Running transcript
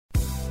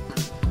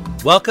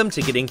Welcome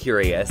to Getting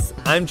Curious.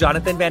 I'm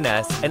Jonathan Van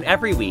Ness, and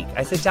every week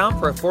I sit down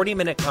for a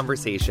 40-minute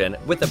conversation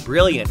with a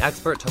brilliant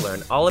expert to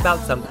learn all about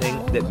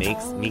something that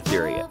makes me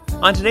curious.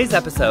 On today's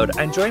episode,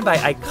 I'm joined by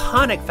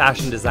iconic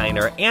fashion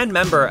designer and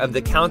member of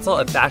the Council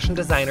of Fashion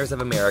Designers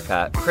of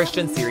America,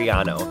 Christian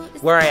Siriano,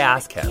 where I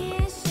ask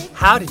him,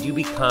 how did you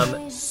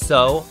become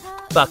so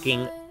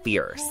fucking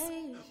fierce?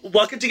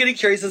 Welcome to Getting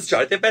Curious. It's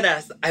Jonathan Van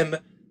Ness. I'm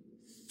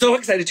so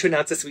excited to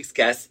announce this week's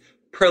guest.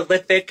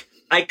 Prolific,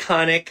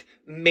 iconic,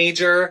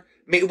 major,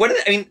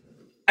 the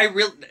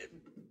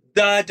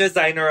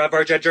designer of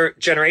our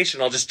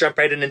generation. I'll just jump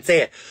right in and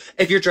say it.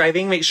 If you're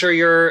driving, make sure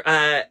you're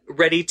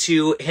ready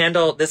to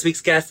handle this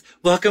week's guest.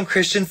 Welcome,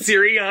 Christian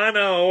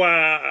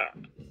Siriano.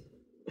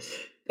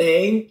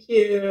 Thank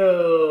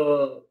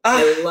you.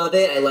 I love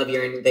it. I love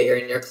that you're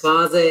in your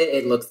closet.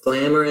 It looks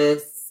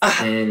glamorous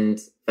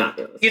and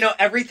fabulous. You know,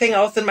 everything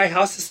else in my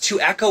house is too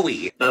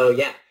echoey. Oh,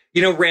 yeah.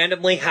 You know,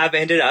 randomly have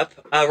ended up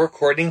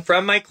recording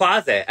from my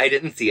closet. I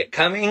didn't see it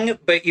coming,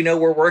 but, you know,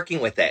 we're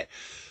working with it.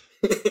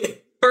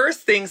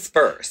 First things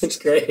first. It's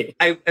great.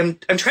 I'm trying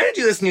to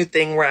do this new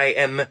thing where I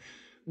am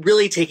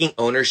really taking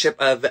ownership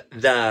of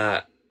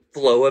the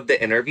flow of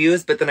the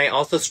interviews, but then I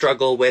also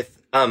struggle with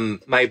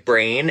my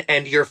brain,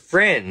 and your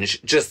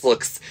fringe just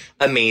looks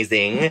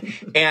amazing.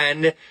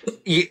 And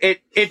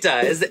it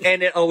does,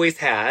 and it always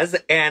has,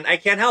 and I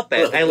can't help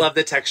it. I love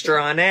the texture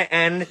on it,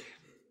 and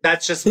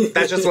that's just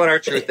what our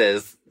truth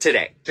is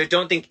today. I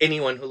don't think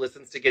anyone who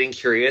listens to Getting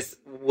Curious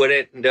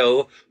wouldn't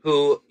know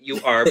who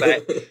you are,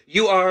 but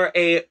you are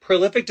a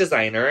prolific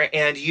designer,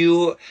 and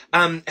you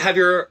have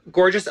your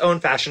gorgeous own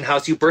fashion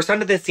house. You burst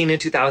onto the scene in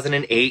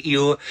 2008.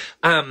 You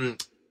and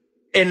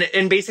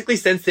basically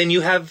since then you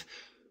have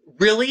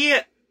really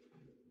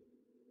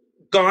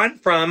gone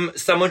from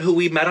someone who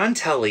we met on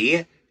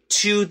telly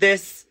to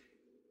this.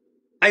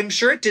 I'm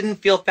sure it didn't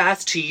feel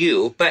fast to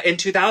you, but in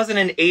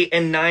 2008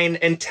 and 9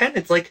 and 10,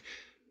 it's like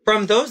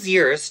from those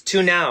years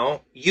to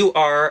now, you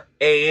are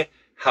a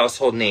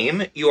household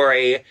name. You are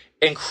a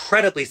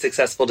incredibly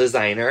successful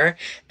designer.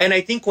 And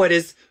I think what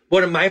is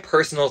one of my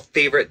personal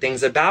favorite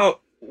things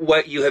about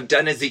what you have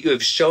done is that you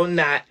have shown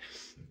that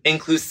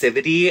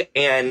inclusivity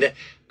and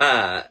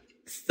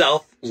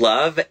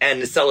self-love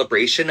and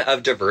celebration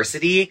of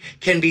diversity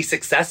can be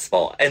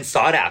successful and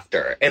sought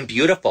after and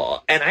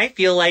beautiful. And I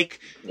feel like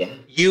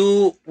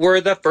you were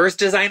the first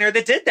designer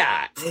that did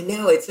that. I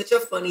know. It's such a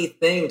funny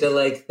thing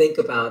to think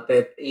about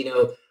that, you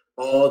know,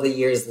 all the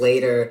years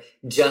later,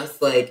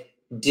 just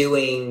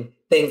doing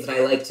things that I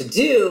like to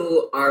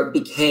do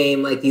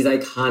became these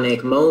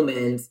iconic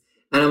moments.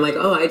 And I'm like,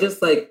 oh, I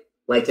just like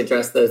to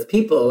dress those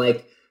people.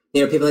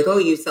 You know, people are like, oh,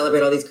 you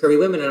celebrate all these curvy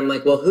women. And I'm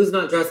like, well, who's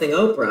not dressing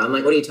Oprah? I'm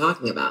like, what are you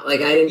talking about? I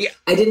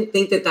didn't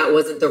think that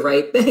wasn't the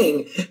right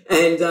thing.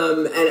 And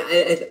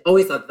I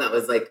always thought that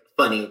was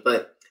funny,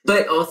 but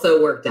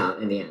also worked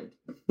out in the end.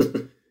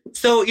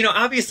 So, you know,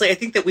 obviously I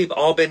think that we've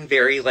all been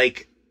very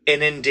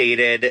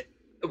inundated,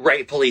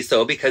 rightfully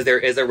so, because there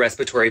is a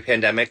respiratory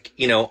pandemic,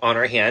 you know, on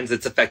our hands.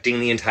 It's affecting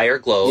the entire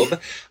globe.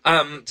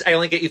 Yeah. I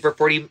only get you for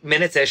 40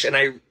 minutes ish. And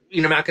I'm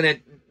not going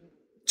to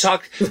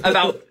talk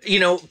about, you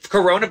know,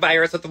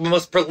 coronavirus with the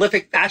most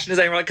prolific fashion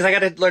designer, because I got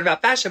to learn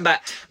about fashion.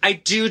 But I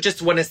do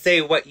just want to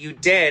say what you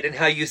did and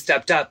how you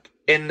stepped up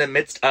in the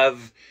midst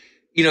of,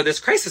 you know,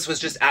 this crisis was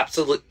just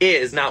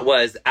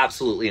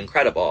absolutely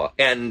incredible.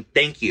 And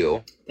thank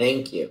you.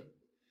 Thank you.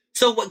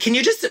 So what can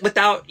you just,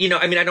 without, you know,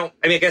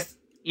 I guess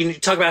you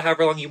talk about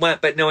however long you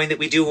went, but knowing that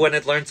we do want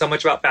to learn so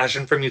much about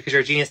fashion from you because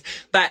you're a genius.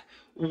 But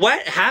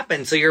what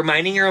happened? So you're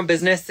minding your own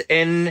business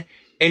in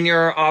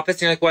your office,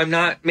 and you're like, well, I'm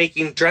not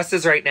making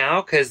dresses right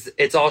now because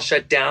it's all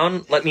shut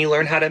down. Let me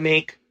learn how to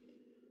make.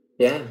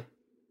 Yeah.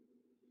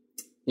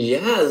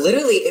 Yeah,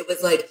 literally. It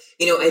was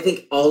you know, I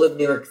think all of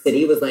New York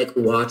City was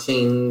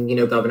watching, you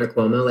know, Governor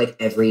Cuomo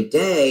every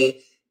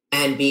day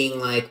and being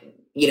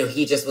you know,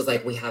 he just was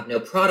we have no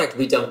product.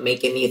 We don't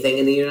make anything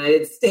in the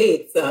United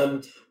States.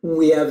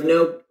 We have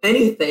no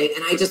anything.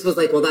 And I just was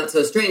well, that's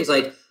so strange.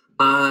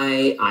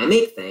 I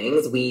make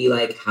things. We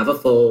have a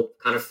full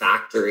kind of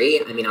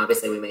factory. I mean,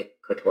 obviously we make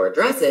couture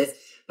dresses,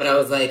 but I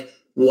was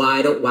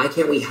why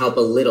can't we help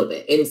a little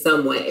bit in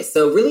some way?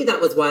 So really that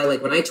was why,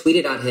 when I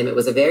tweeted at him, it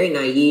was a very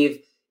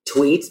naive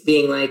tweet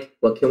being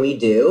what can we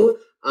do?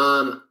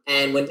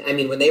 And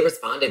when they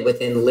responded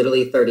within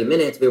literally 30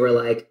 minutes, we were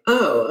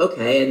oh,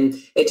 okay. And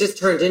it just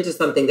turned into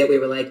something that we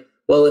were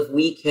well, if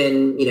we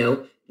can, you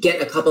know,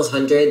 get a couple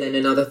hundred, then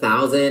another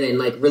 1,000 and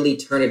really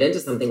turn it into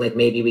something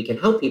maybe we can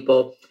help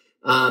people.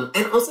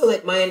 And also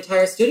my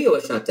entire studio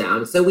was shut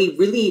down. So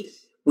we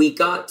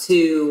got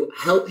to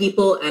help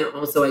people. And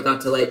also I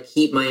got to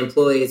keep my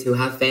employees who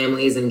have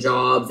families and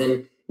jobs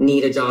and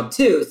need a job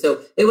too.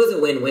 So it was a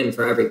win-win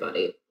for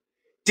everybody.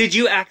 Did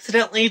you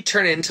accidentally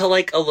turn into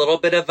a little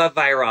bit of a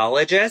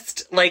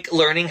virologist,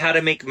 learning how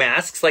to make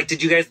masks?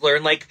 Did you guys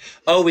learn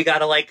oh, we got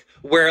to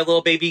wear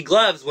little baby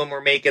gloves when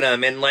we're making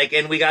them, and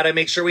and we got to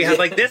make sure we have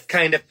this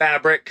kind of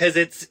fabric because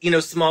it's, you know,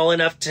 small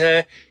enough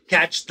to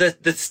catch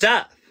the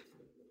stuff?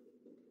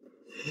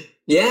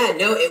 Yeah,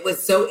 no, it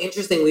was so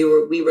interesting.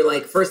 We were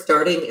like first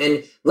starting,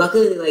 and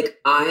luckily like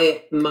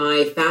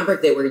my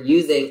fabric that we're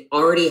using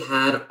already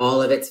had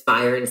all of its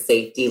fire and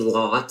safety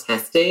law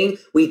testing.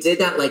 We did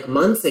that like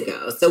months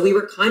ago. So we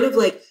were kind of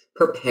like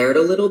prepared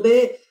a little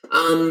bit.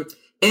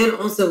 And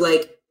also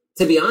like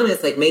to be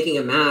honest, like making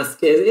a mask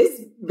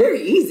is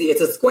very easy.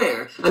 It's a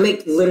square. I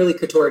make literally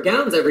couture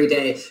gowns every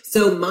day.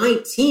 So my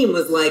team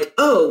was like,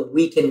 "Oh,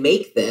 we can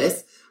make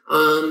this."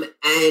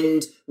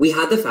 And we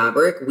had the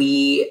fabric.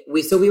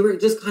 So we were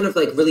just kind of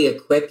like really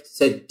equipped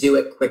to do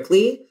it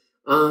quickly.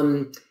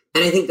 And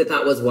I think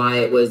that was why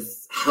it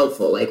was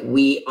helpful. Like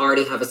we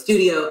already have a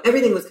studio.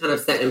 Everything was kind of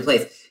set in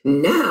place.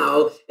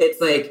 Now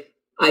it's like,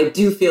 I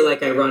do feel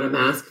like I run a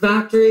mask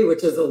factory,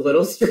 which is a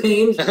little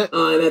strange.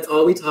 That's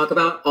all we talk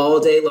about all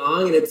day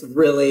long. And it's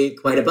really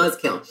quite a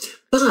buzzkill.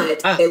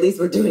 But at least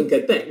we're doing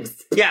good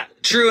things. Yeah,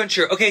 true and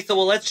true. Okay, so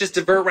well, let's just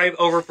divert right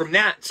over from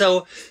that.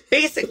 So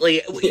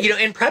basically, you know,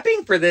 in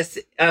prepping for this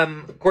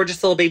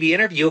gorgeous little baby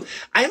interview,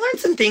 I learned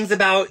some things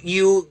about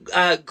you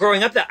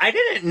growing up that I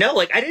didn't know.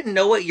 Like, I didn't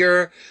know what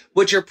your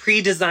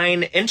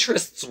pre-design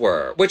interests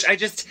were, which I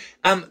just,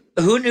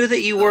 who knew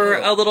that you were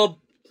a little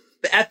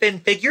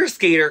effing figure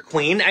skater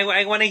queen?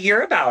 I want to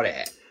hear about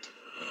it.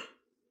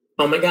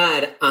 Oh my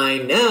God, I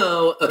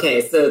know. Okay,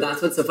 so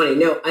that's what's so funny.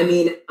 No, I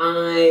mean,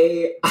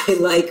 I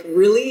like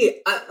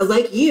really,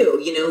 like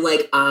you know,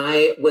 like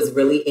I was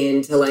really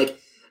into like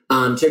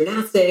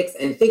gymnastics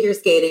and figure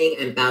skating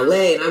and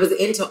ballet, and I was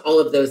into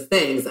all of those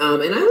things. And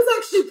I was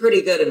actually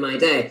pretty good in my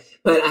day,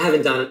 but I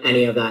haven't done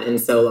any of that in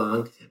so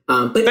long.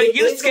 But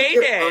you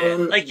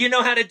skated, like you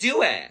know how to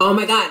do it. Oh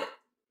my God.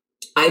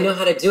 I know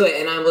how to do it,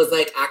 and I was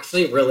like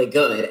actually really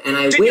good. And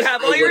I Did wish you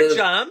have all I your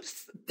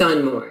jumps?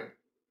 Done more.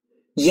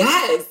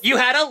 Yes. You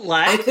had a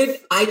lot? I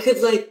could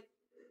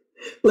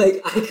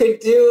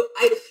do,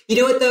 you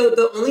know what though?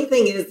 The only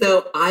thing is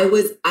though,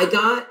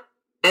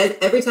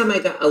 every time I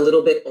got a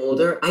little bit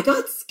older, I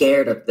got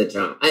scared of the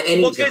jump.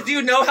 Well, because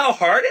you know how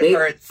hard it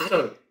hurts.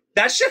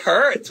 That shit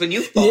hurts when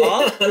you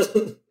fall.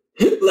 Yeah.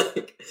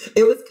 Like,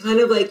 it was kind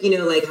of like, you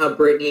know, like how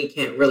Britney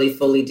can't really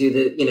fully do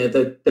the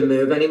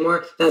move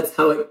anymore. That's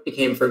how it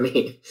became for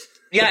me.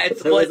 Yeah, I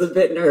was a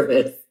bit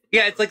nervous.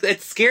 Yeah,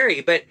 it's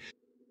scary, but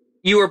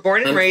you were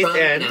born and raised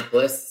in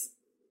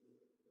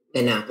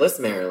Annapolis,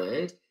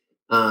 Maryland,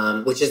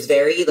 which is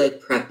very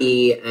like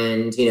preppy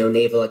and, you know,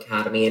 Naval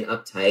Academy and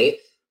uptight.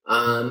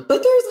 But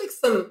there's like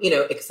some, you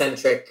know,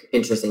 eccentric,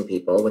 interesting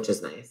people, which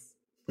is nice.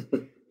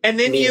 And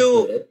then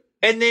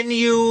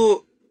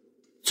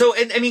so,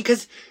 and I mean,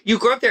 because you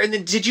grew up there, and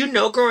then did you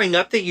know growing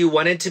up that you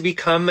wanted to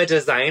become a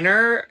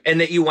designer and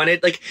that you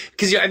wanted, like,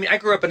 because I mean, I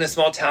grew up in a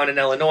small town in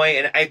Illinois,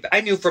 and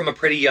I knew from a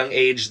pretty young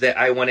age that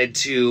I wanted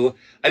to,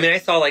 I mean, I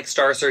saw like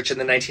Star Search in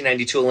the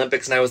 1992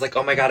 Olympics, and I was like,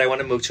 oh my God, I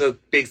want to move to a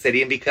big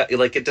city and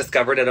get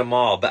discovered at a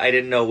mall, but I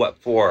didn't know what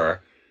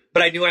for.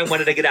 But I knew I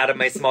wanted to get out of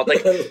my small,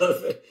 like, I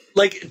love it.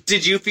 Like,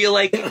 did you feel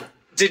like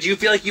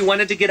you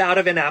wanted to get out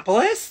of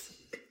Annapolis?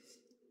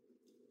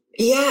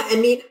 Yeah, I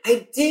mean,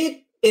 I did.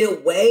 In a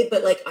way,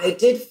 but like I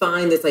did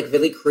find this like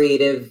really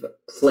creative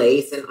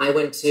place, and I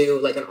went to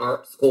like an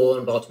art school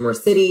in Baltimore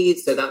City,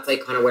 so that's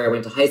like kind of where I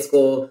went to high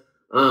school.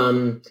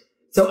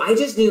 So I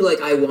just knew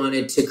like I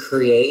wanted to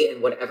create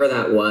and whatever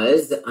that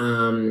was.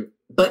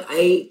 But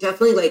I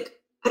definitely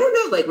I don't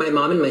know, like my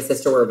mom and my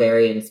sister were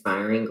very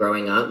inspiring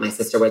growing up. My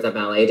sister was a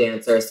ballet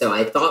dancer, so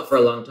I thought for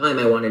a long time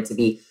I wanted to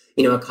be,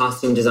 you know, a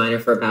costume designer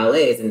for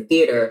ballets and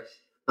theater.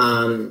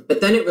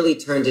 But then it really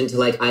turned into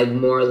like, I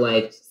more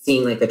liked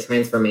seeing like the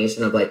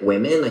transformation of like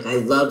women. Like I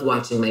loved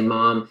watching my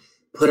mom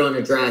put on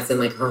a dress, and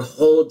like her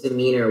whole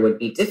demeanor would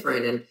be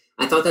different. And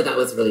I thought that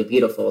was really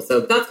beautiful.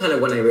 So that's kind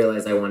of when I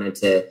realized I wanted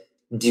to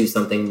do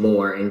something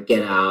more and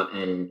get out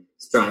and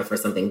strive for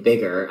something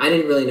bigger. I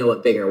didn't really know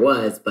what bigger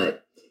was,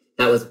 but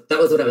that was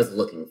what I was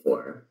looking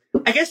for.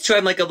 I guess too,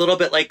 I'm like a little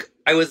bit like,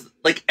 I was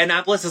like,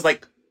 Annapolis is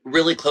like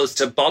really close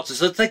to Baltimore.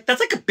 So it's like, that's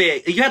like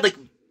you had like,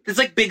 it's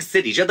like big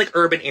cities. You had like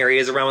urban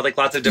areas around with like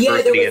lots of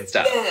diversity and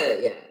stuff.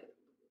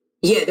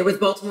 Yeah, there was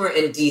Baltimore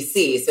and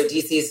DC. So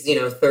DC is, you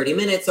know, 30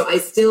 minutes. So I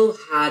still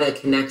had a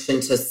connection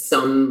to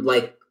some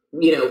like,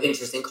 you know,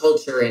 interesting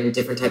culture and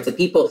different types of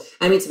people.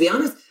 I mean, to be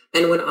honest,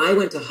 and when I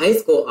went to high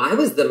school, I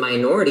was the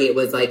minority. It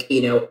was like,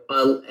 you know,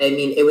 I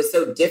mean, it was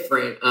so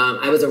different.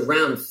 I was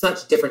around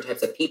such different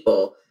types of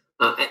people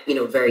at, you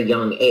know, very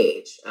young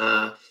age.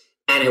 And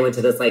I went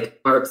to this like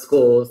art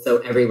school. So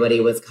everybody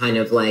was kind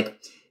of like,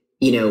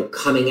 you know,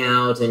 coming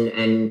out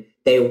and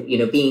they, you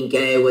know, being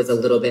gay was a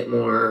little bit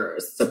more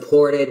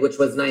supported, which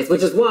was nice,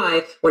 which is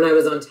why when I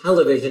was on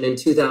television in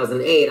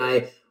 2008,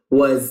 I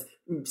was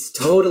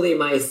totally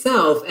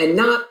myself and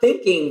not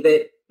thinking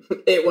that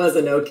it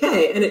wasn't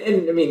okay. And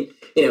I mean,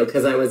 you know,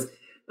 because I was...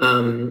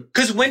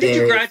 Because when did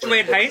you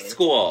graduate high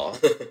school?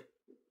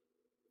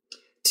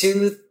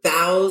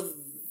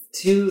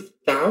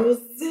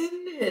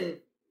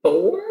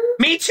 2004?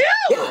 Me too!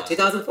 Yeah,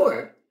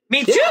 2004.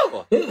 Me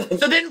too! Yeah.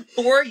 So then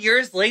 4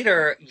 years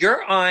later,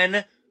 you're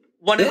on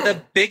one of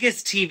the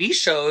biggest TV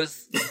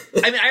shows.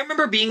 I mean, I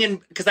remember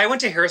being because I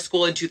went to hair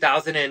school in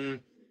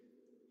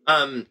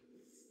 2004,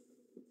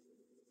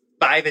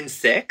 5 and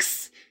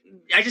 6.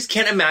 I just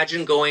can't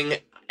imagine going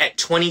at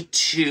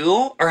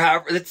 22 or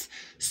however. That's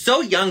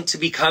so young to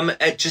become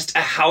just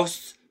a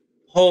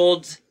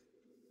household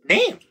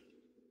name.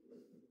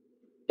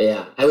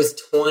 Yeah, I was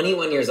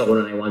 21 years old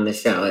when I won the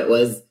show. It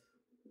was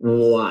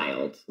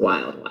wild.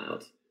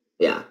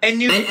 Yeah,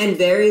 and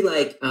very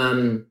like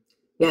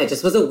it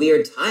just was a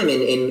weird time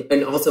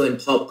and also in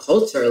pop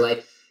culture.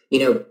 Like, you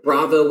know,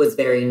 Bravo was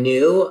very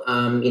new.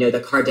 You know,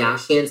 the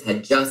Kardashians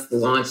had just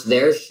launched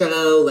their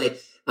show. Like,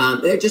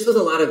 there just was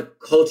a lot of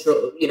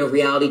cultural. You know,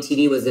 reality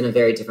TV was in a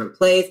very different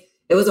place.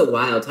 It was a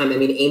wild time. I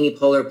mean, Amy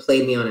Poehler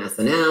played me on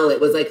SNL.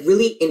 It was like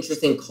really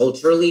interesting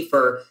culturally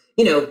for,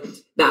 you know,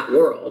 that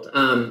world,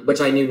 which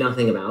I knew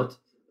nothing about.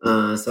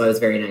 So I was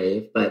very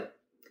naive, but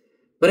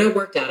it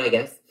worked out, I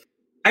guess.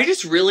 I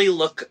just really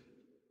look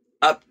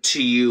up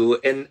to you.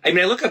 And I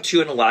mean, I look up to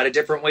you in a lot of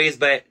different ways,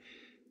 but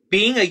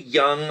being a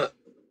young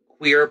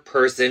queer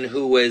person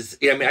who was,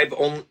 I mean,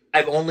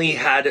 I've only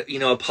had, you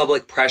know, a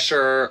public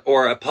pressure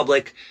or a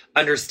public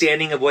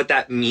understanding of what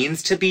that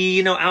means to be,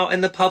 you know, out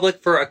in the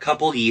public for a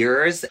couple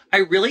years. I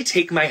really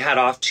take my hat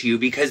off to you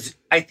because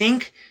I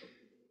think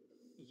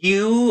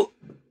you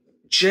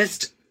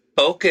just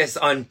focus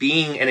on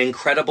being an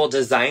incredible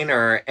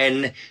designer,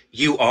 and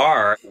you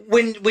are.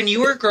 When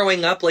you were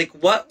growing up, like,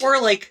 what were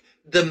like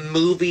the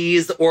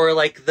movies or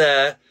like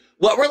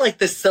what were like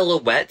the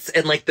silhouettes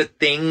and like the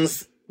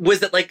things?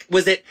 Was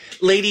it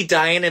Lady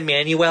Di and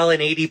Emmanuel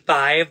in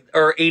 85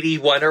 or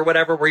 81 or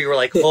whatever, where you were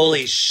like,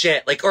 holy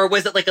shit? Like, or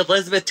was it like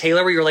Elizabeth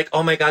Taylor where you were like,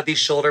 oh my God, these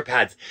shoulder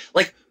pads?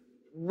 Like,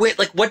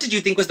 what did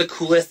you think was the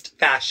coolest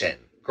fashion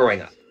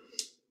growing up?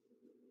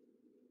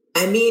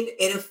 I mean,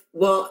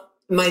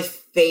 my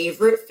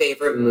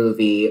favorite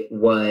movie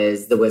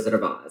was The Wizard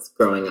of Oz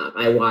growing up.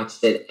 I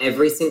watched it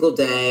every single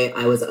day.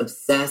 I was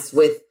obsessed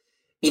with,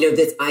 you know,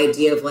 this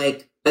idea of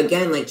like,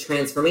 again, like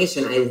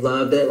transformation. I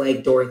loved that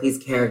like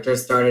Dorothy's character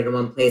started in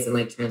one place and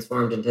like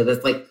transformed into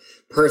this like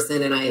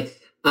person. And I,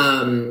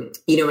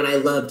 you know, and I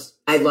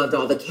loved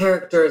all the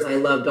characters. I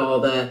loved all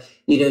the,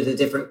 you know, the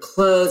different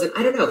clothes. And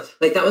I don't know,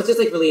 like that was just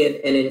like really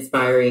an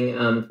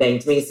inspiring thing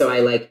to me. So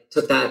I like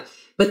took that.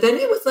 But then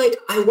it was like,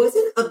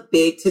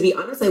 to be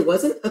honest, I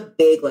wasn't a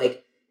big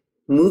like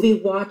movie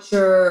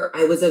watcher.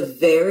 I was a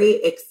very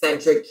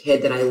eccentric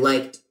kid that I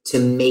liked to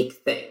make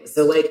things.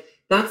 So like,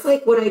 that's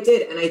like what I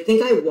did. And I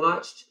think I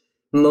watched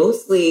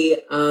mostly,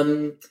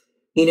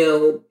 you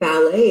know,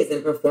 ballets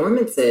and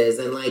performances.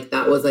 And like,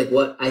 that was like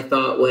what I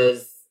thought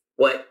was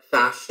what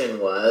fashion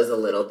was a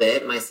little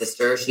bit. My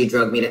sister, she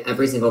drugged me to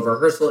every single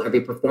rehearsal,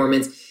 every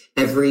performance,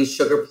 every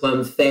Sugar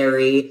Plum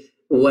Fairy,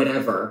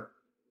 whatever.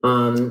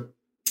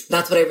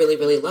 That's what I really,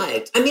 really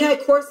liked. I mean, I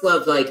of course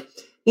loved like,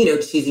 you know,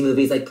 cheesy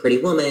movies like Pretty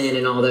Woman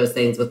and all those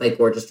things with like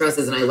gorgeous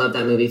dresses. And I love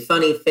that movie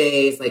Funny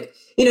Face. Like,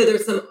 you know,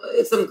 there's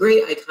some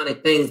great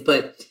iconic things,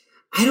 but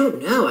I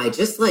don't know. I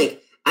just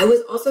like, I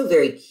was also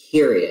very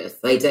curious.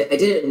 I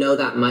didn't know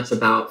that much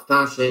about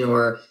fashion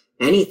or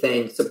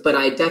anything. So, but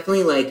I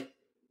definitely like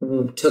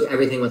took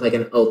everything with like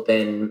an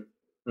open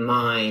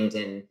mind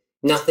and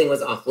nothing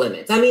was off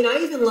limits. I mean, I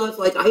even loved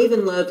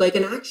like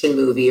an action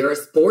movie or a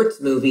sports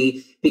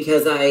movie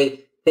because I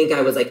think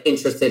I was like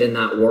interested in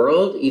that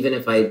world, even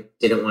if I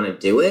didn't want to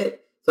do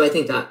it. So I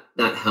think that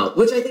helped,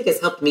 which I think has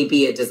helped me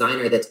be a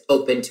designer that's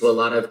open to a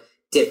lot of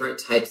different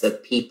types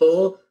of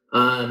people.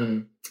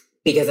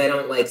 Because I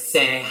don't like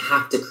say I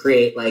have to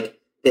create like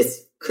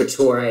this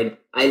couture.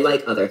 I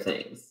like other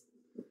things.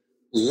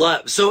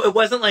 So it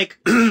wasn't like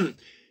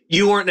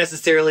you weren't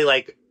necessarily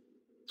like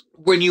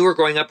when you were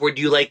growing up, were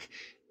you like,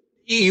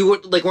 you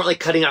weren't like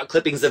cutting out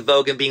clippings of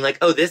Vogue and being like,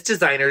 oh, this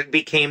designer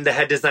became the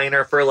head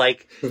designer for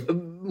like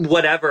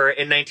whatever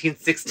in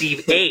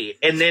 1968.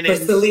 And then for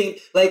Celine,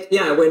 like,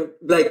 yeah, when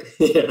like,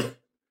 yeah.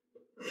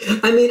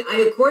 I mean, I,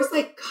 of course,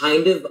 like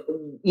kind of,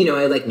 you know,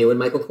 I like knew when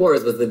Michael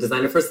Kors was the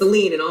designer for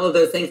Celine and all of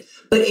those things,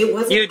 but it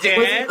wasn't, I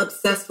wasn't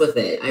obsessed with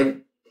it.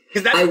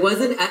 I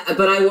wasn't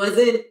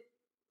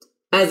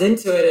as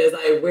into it as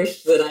I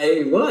wish that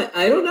I was.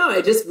 I don't know.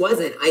 I just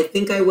wasn't. I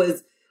think I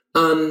was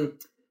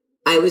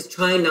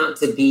trying not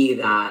to be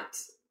that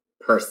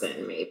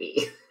person,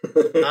 maybe.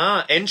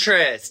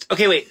 Interest.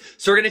 Okay, wait.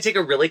 So we're going to take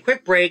a really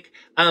quick break,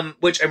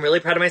 which I'm really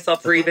proud of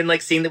myself for even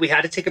like seeing that we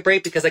had to take a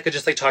break because I could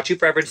just like talk to you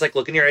forever, just like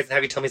look in your eyes and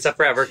have you tell me stuff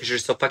forever because you're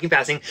so fucking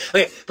fascinating.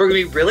 Okay, we're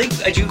going to be really,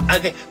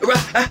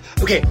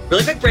 okay,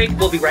 really quick break.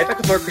 We'll be right back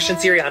with more Christian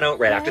Siriano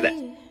right after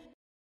this.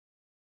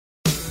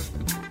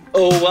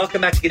 Oh,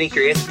 welcome back to Getting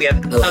Curious. We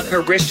have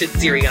Christian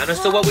Siriano.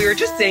 So what we were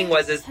just saying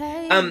was,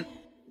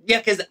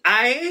 because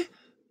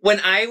when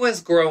I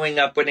was growing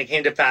up, when it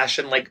came to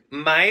fashion, like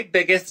my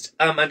biggest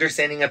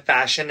understanding of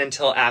fashion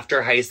until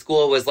after high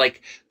school was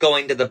like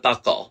going to the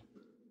Buckle,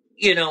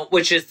 you know,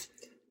 which is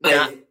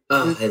not...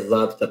 I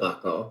love the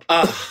Buckle.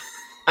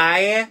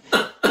 I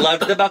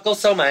loved the Buckle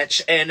so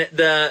much, and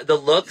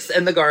the looks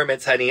and the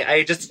garments, honey.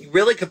 I just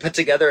really could put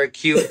together a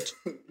cute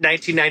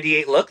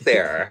 1998 look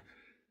there.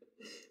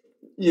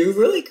 You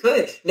really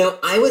could. No,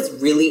 I was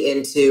really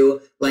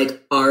into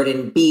like Art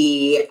and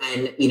B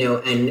and,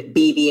 and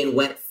BB and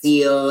Wet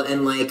Seal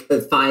and like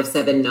the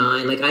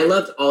 579. Like I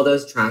loved all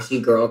those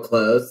trashy girl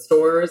clothes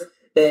stores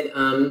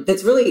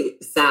that's really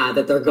sad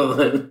that they're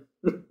gone.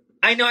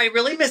 I know, I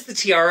really miss the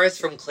tiaras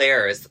from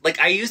Claire's. Like,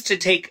 I used to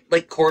take,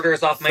 like,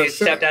 quarters off my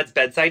stepdad's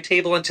bedside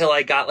table until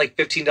I got, like,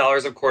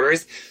 $15 of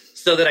quarters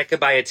so that I could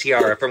buy a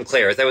tiara from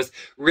Claire's. I was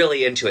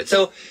really into it.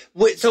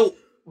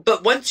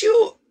 But once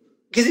you,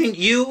 because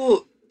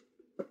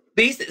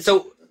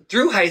so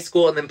through high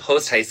school and then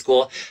post-high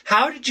school,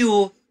 how did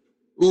you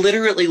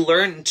literally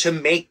learn to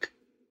make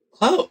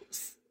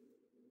clothes?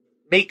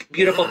 Make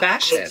beautiful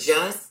fashion?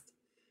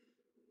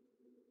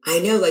 I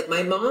know, like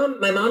my mom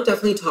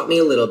definitely taught me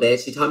a little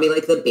bit. She taught me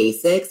like the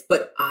basics,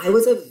 but I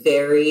was I'm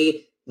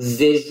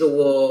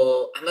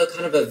a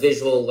kind of a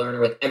visual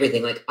learner with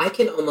everything. Like I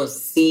can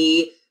almost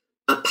see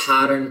a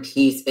pattern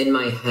piece in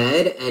my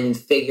head and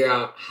figure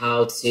out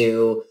how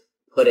to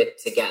put it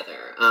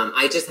together.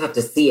 I just have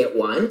to see it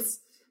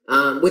once,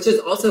 which is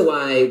also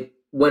why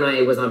when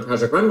I was on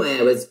Project Runway,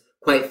 I was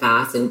quite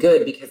fast and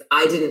good because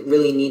I didn't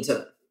really need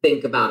to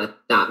think about it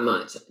that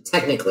much,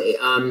 technically.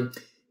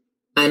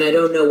 And I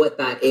don't know what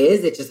that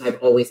is. It's just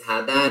I've always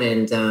had that,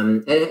 and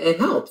it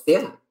helps.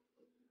 Yeah.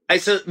 I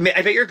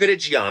bet you're good at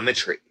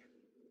geometry.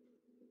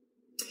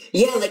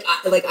 Yeah,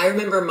 I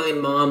remember my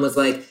mom was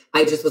like,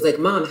 I just was like,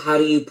 Mom, how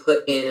do you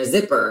put in a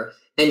zipper?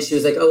 And she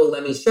was like, oh, well,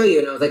 let me show you.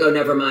 And I was like, oh,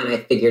 never mind. I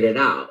figured it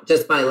out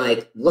just by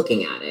like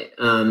looking at it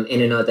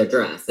in another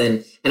dress.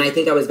 And I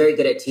think I was very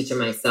good at teaching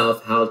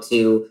myself how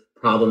to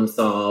problem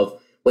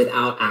solve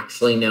without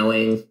actually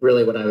knowing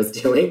really what I was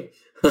doing.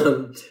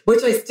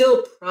 Which I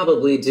still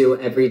probably do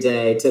every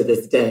day to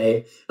this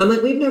day. I'm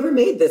like, we've never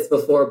made this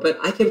before, but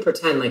I can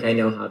pretend like I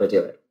know how to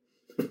do it.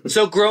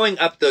 So growing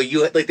up, though,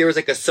 you like there was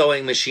like a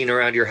sewing machine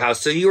around your house,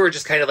 so you were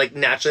just kind of like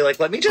naturally like,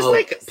 let me just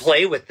like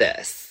play with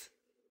this.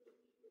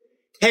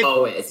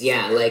 Always,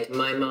 yeah. Like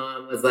my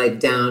mom was like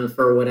down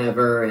for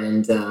whatever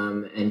and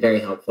very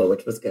helpful,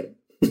 which was good.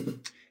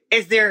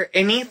 Is there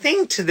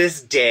anything to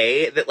this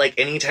day that like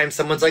anytime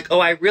someone's like,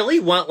 oh, I really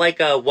want like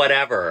a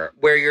whatever,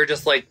 where you're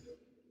just like,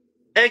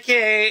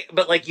 okay,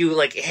 but like you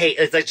like, hey,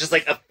 it's like just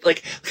like a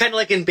like kind of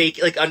like in bake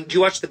like do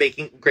you watch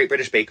the Great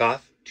British Bake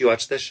Off? Do you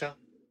watch this show?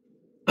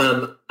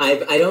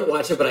 I don't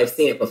watch it, but I've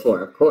seen it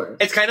before, of course.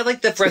 It's kind of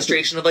like the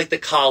frustration of like the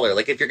collar.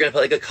 Like if you're gonna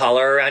put like a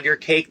collar around your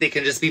cake, they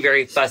can just be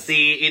very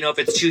fussy. You know, if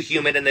it's too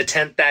humid in the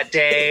tent that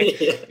day,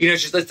 yeah. You know,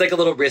 it's like a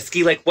little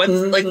risky. Like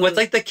what's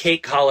like the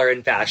cake collar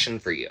in fashion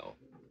for you?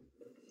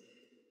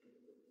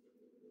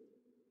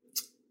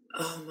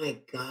 Oh my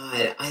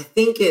God, I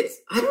think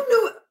I don't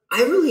know.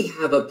 I really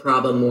have a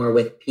problem more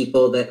with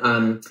people that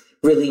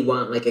really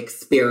want like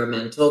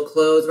experimental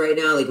clothes right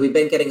now. Like we've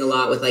been getting a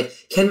lot with like,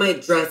 can my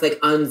dress like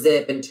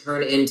unzip and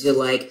turn into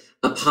like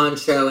a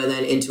poncho and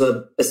then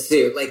into a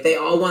suit? Like they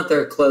all want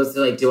their clothes to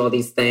like do all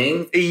these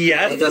things.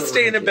 Yes,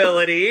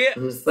 sustainability.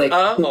 I'm just like,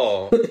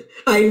 oh,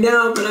 I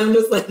know, but I'm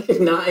just like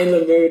not in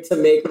the mood to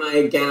make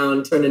my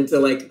gown turn into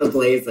like a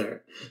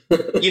blazer.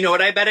 You know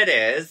what I bet it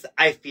is?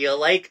 I feel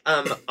like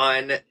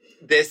on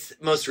this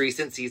most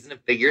recent season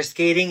of figure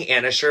skating,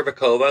 Anna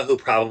Shcherbakova, who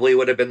probably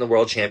would have been the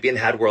world champion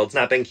had Worlds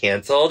not been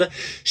canceled,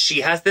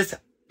 she has this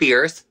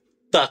fierce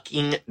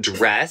fucking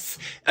dress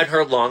in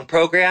her long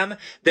program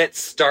that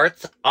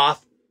starts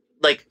off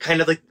like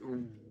kind of like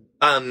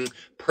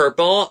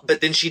purple, but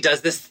then she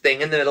does this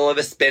thing in the middle of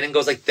a spin and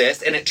goes like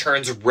this, and it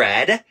turns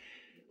red.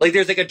 Like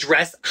there's like a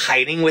dress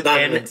hiding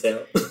within.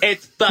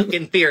 It's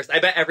fucking fierce. I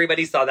bet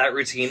everybody saw that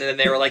routine and then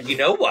they were like, you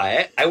know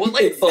what? I will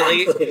like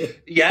fully.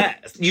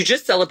 Yes. You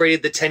just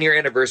celebrated the 10-year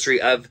anniversary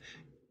of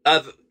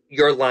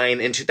your line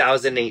in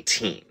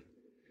 2018.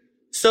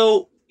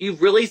 So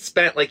you've really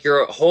spent like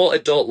your whole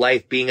adult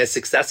life being a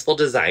successful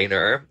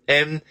designer.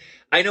 And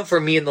I know for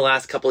me in the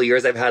last couple of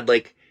years, I've had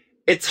like,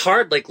 it's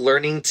hard like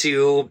learning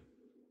to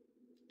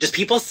just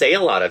people say a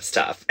lot of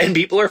stuff and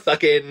people are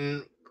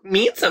fucking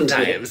mean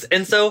sometimes.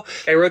 And so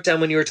I wrote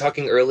down when you were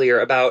talking earlier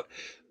about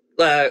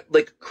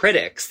like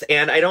critics,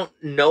 and I don't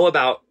know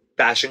about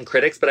fashion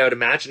critics, but I would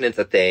imagine it's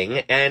a thing.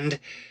 And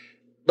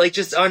like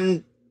just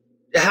on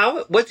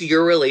what's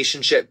your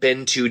relationship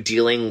been to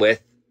dealing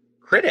with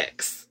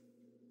critics?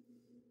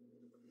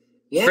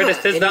 Yeah,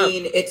 criticism. I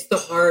mean, it's the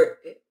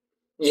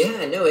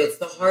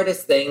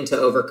hardest thing to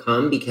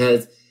overcome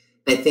because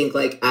I think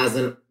like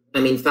fashion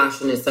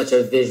is such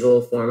a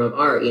visual form of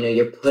art. You know,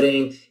 you're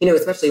putting,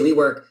 especially we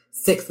work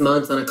 6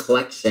 months on a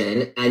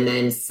collection and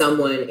then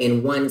someone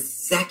in 1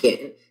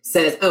 second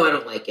says, oh, I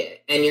don't like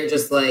it. And you're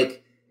just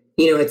like,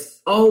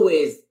 it's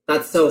always,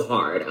 that's so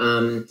hard.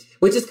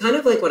 Which is kind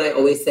of like what I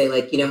always say,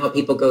 like, how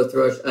people go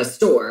through a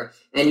store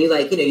and you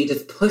like, you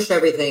just push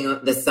everything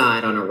on the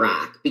side on a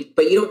rack,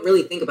 but you don't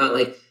really think about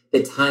like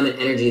the time and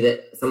energy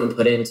that someone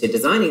put into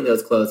designing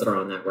those clothes that are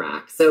on that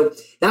rack. So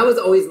that was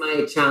always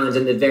my challenge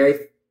in the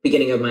very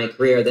beginning of my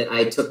career, that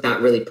I took that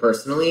really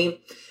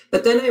personally.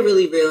 But then I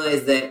really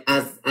realized that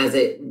as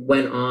it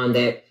went on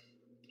that,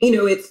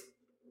 it's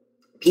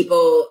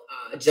people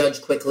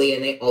judge quickly,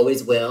 and they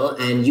always will.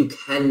 And you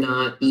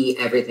cannot be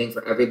everything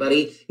for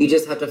everybody. You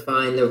just have to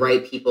find the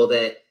right people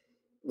that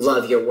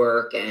love your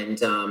work and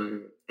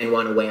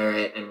want to wear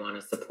it and want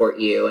to support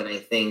you. And I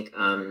think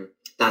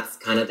that's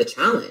kind of the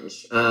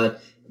challenge.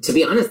 To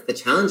be honest, the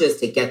challenge is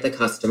to get the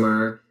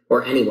customer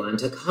or anyone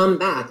to come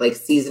back like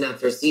season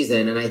after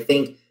season. And I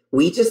think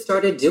we just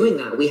started doing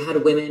that. We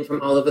had women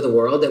from all over the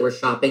world that were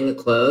shopping the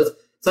clothes.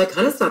 So I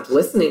kind of stopped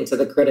listening to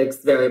the critics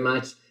very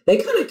much. They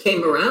kind of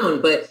came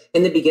around, but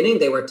in the beginning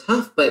they were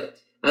tough. But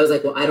I was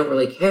like, well, I don't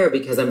really care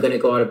because I'm going to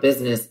go out of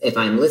business if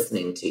I'm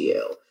listening to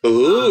you.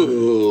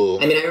 Ooh.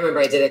 I mean, I remember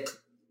I did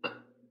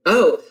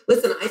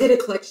I did a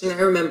collection. I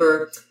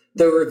remember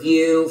the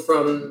review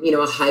from,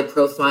 a high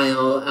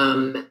profile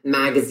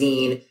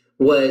magazine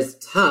was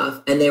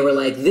tough. And they were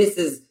like,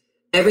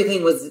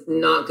 everything was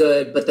not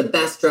good, but the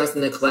best dress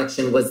in the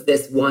collection was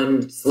this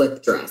one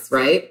slip dress,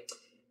 right?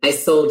 I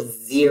sold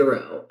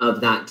 0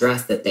 of that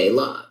dress that they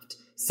loved.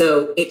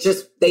 So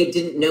they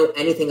didn't know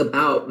anything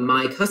about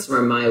my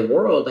customer, my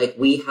world. Like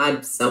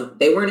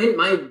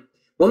my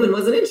woman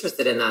wasn't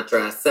interested in that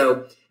dress.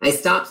 So I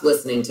stopped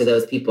listening to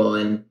those people.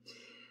 And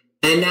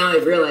now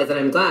I've realized that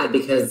I'm glad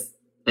because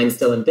I'm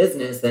still in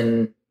business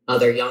and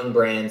other young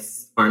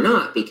brands are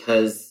not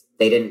because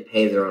they didn't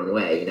pave their own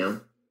way,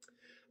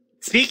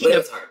 Speaking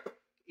of, hard.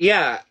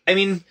 Yeah, I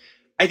mean,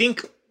 I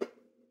think,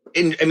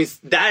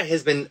 that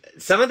has been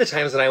some of the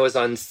times when I was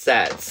on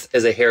sets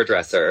as a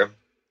hairdresser,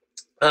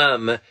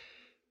 have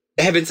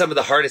been some of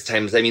the hardest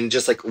times. I mean,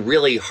 just like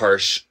really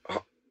harsh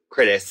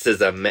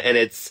criticism,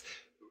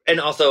 and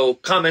also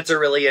comments are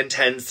really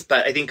intense.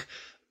 But I think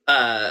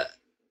that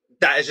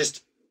is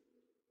just,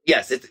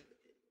 yes, it's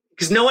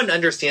because no one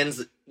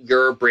understands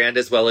your brand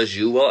as well as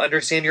you will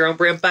understand your own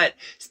brand. But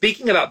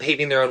speaking about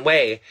paving their own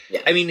way,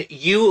 yeah. I mean,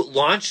 you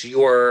launched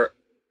your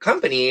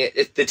company,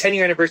 the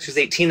 10-year anniversary was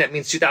 18, that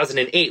means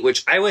 2008,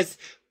 which I was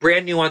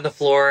brand new on the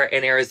floor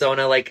in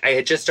Arizona. Like I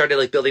had just started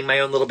like building my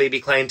own little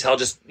baby clientele,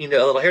 just, a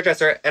little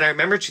hairdresser. And I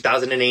remember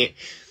 2008,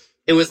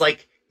 it was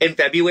like in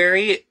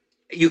February,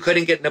 you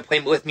couldn't get an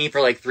appointment with me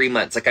for like 3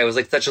 months. Like I was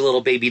like such a little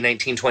baby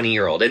 19,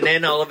 20-year-old. And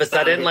then all of a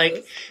sudden,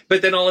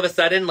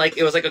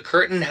 it was like a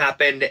curtain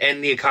happened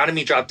and the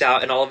economy dropped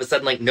out and all of a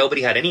sudden, like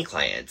nobody had any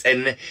clients.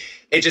 And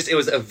it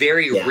was a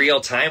very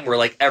real time where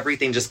like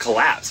everything just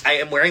collapsed. I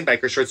am wearing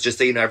biker shorts, just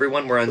so you know,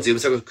 everyone. We're on Zoom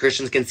so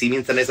Christians can see me.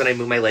 And sometimes when I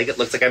move my leg, it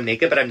looks like I'm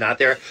naked, but I'm not.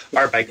 There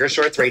are biker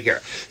shorts right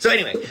here. So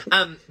anyway,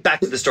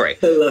 back to the story.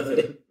 I love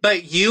it.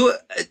 But you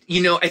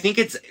I think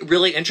it's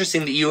really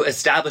interesting that you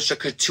established a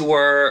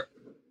couture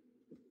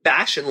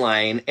fashion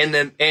line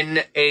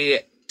in a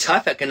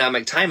tough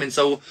economic time. And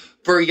so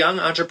for young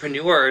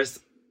entrepreneurs,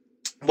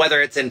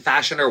 whether it's in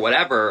fashion or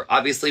whatever,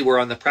 obviously we're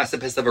on the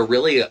precipice of a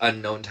really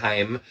unknown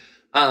time.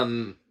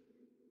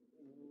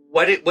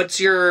 What's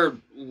your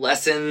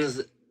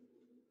lessons,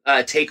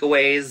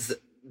 takeaways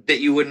that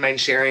you wouldn't mind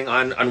sharing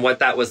on what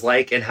that was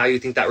like and how you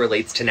think that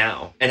relates to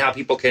now and how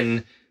people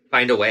can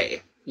find a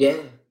way? Yeah.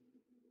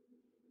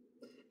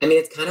 I mean,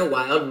 it's kind of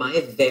wild.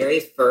 My very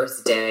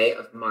first day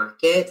of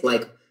market,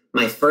 like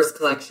my first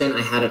collection,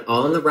 I had it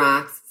all in the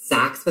racks.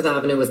 Saks Fifth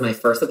Avenue was my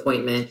first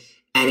appointment.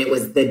 And it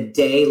was the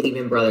day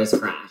Lehman Brothers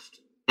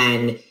crashed.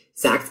 And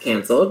Saks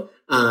canceled.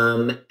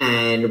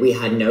 And we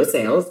had no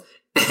sales.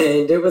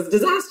 And it was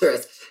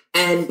disastrous.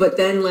 But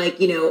then,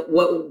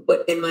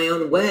 what in my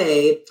own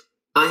way,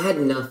 I had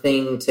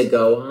nothing to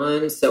go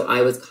on. So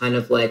I was kind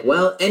of like,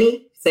 well,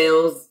 any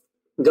sales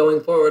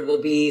going forward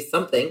will be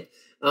something.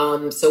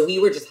 So we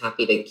were just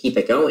happy to keep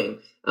it going.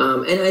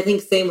 And I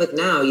think same with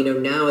now,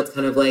 now it's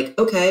kind of like,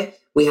 okay,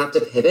 we have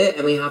to pivot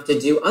and we have to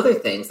do other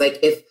things. Like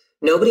if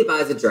nobody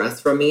buys a dress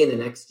from me in the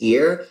next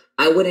year,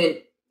 I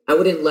wouldn't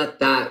let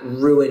that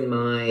ruin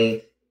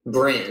my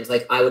brand.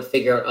 Like I would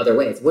figure out other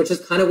ways, which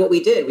is kind of what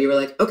we did. We were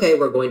like, okay,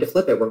 we're going to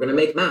flip it. We're going to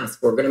make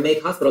masks. We're going to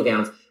make hospital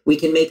gowns. We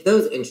can make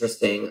those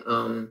interesting.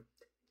 And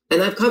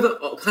I've kind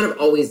of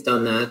always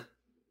done that.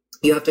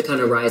 You have to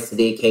kind of rise to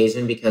the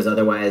occasion because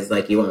otherwise,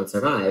 like, you won't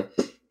survive.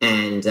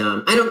 And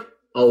I don't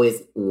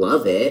always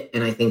love it.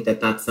 And I think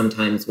that that's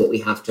sometimes what we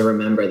have to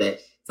remember,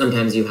 that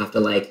sometimes you have to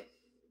like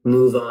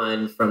move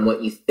on from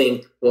what you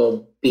think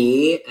will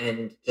be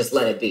and just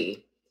let it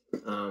be,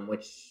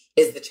 which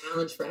is the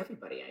challenge for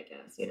everybody, I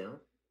guess,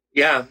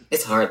 Yeah.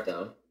 It's hard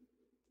though.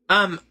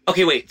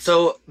 Okay, wait.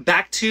 So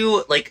back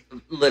to like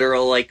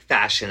literal like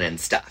fashion and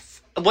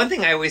stuff. One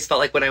thing I always felt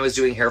like when I was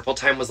doing hair full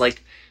time was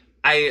like,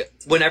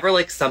 whenever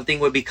like something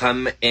would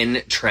become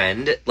in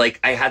trend, like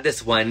I had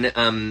this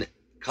one,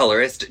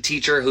 colorist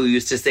teacher who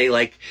used to say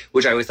like,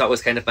 which I always thought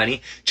was kind of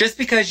funny, just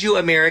because you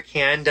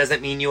American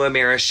doesn't mean you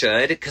Ameri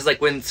should. Because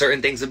like when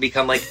certain things would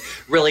become like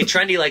really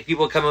trendy, like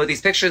people come up with these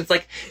pictures, it's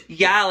like,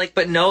 yeah, like,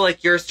 but no,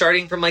 like you're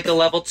starting from like a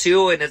level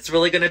 2 and it's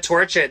really going to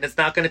torch it and it's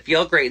not going to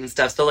feel great and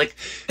stuff. So like,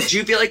 do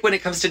you feel like when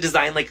it comes to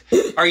design, like,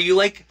 are you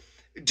like,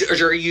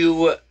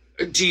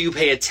 do you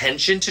pay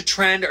attention to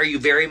trend? Are you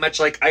very much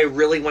like, I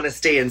really want to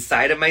stay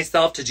inside of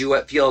myself to do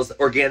what feels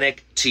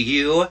organic to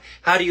you?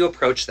 How do you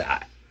approach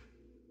that?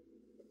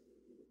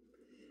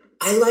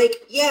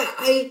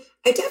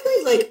 I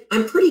definitely like,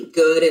 I'm pretty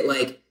good at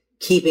like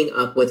keeping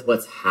up with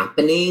what's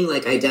happening.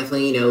 Like I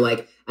definitely,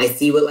 like I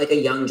see what like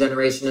a young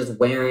generation is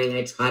wearing.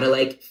 I try to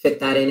like fit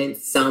that in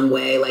some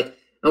way. Like,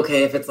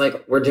 okay, if it's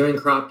like we're doing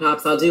crop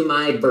tops, I'll do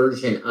my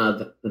version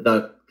of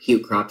the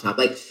cute crop top.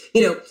 Like,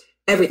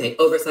 everything,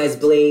 oversized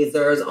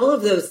blazers, all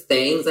of those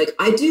things. Like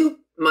I do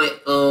my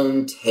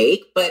own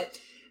take, but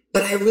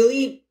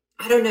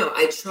I don't know.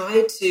 I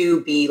try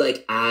to be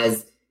like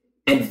as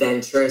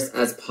adventurous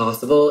as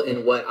possible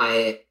in what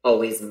I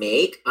always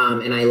make.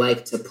 And I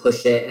like to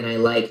push it, and I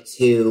like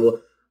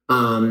to,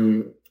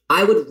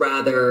 I would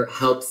rather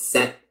help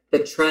set the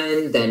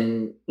trend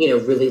than,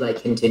 really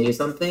like continue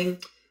something.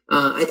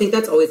 I think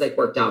that's always like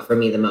worked out for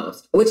me the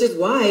most, which is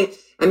why,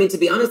 I mean, to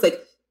be honest,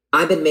 like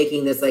I've been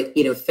making this like,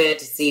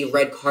 fantasy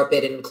red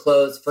carpet and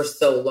clothes for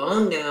so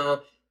long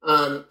now,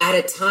 at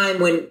a time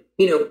when,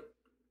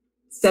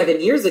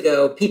 7 years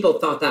ago, people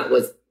thought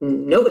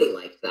nobody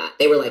liked that.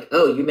 They were like,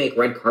 oh, you make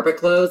red carpet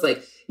clothes?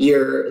 Like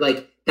you're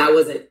like, that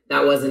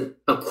wasn't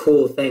a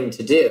cool thing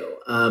to do.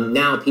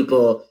 Now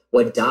people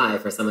would die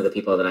for some of the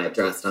people that I've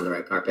dressed on the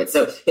red carpet.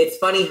 So it's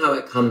funny how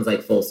it comes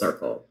like full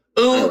circle.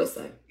 Ooh, I always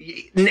say.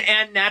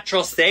 And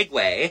natural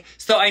segue.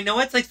 So I know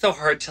it's like so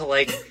hard to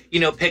like,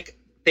 pick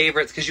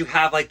favorites because you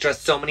have like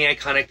just so many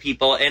iconic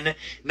people, and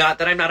not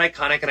that I'm not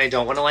iconic and I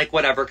don't want to like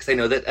whatever, because I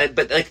know that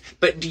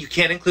but you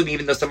can't include me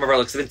even though some of our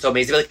looks have been so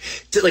amazing.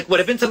 But like what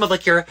have been some of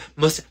like your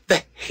most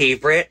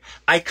favorite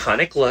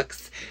iconic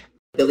looks?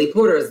 Billy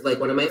Porter is like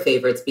one of my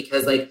favorites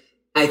because like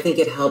I think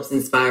it helps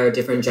inspire a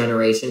different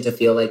generation to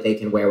feel like they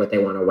can wear what they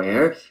want to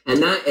wear,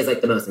 and that is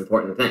like the most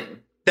important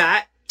thing.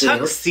 That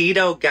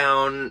tuxedo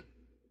gown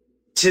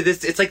to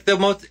this, it's like the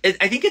most,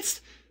 I think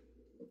it's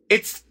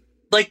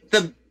like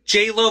the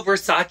J.Lo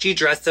Versace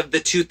dress of the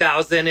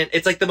 2000, and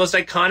it's like the most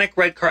iconic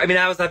red carpet. I mean,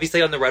 I was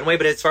obviously on the runway,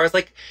 but as far as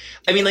like,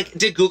 I mean, like,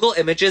 did Google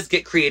Images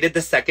get created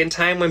the second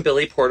time when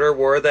Billy Porter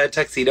wore the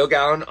tuxedo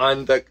gown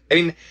on the, I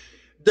mean,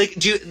 like,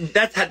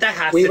 that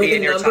has to be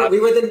in your top. We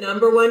were the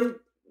number one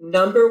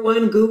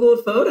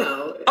Googled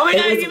photo. Oh my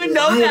God, I didn't even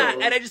know that.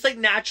 And I just like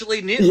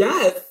naturally knew.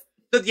 Yes.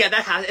 So yeah,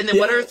 that has. And then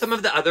what are some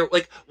of the other,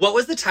 like, what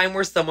was the time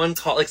where someone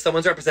called, like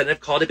someone's representative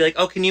called to be like,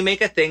 oh, can you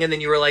make a thing? And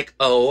then you were like,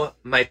 oh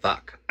my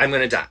fuck, I'm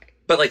going to die.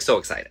 But like so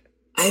excited.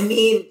 I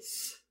mean,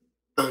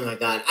 oh my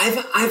God.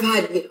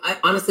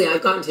 Honestly,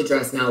 I've gotten to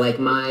dress now, like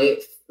my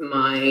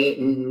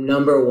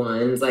number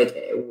ones, like,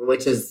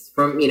 which is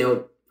from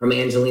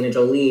Angelina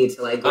Jolie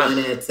to like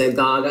Gwyneth to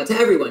Gaga to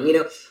everyone,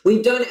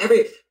 we've done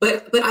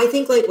but I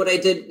think like what I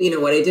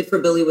did for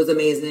Billy was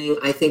amazing.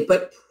 I think,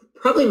 but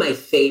probably my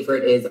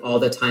favorite is all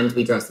the times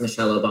we dressed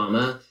Michelle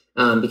Obama,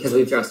 because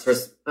we've dressed her,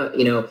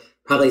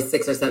 probably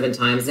 6 or 7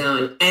 times now.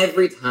 And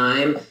every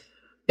time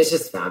it's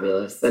just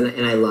fabulous.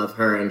 And I love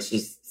her, and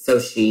she's so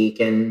chic.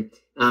 And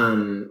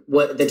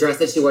what the dress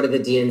that she wore to the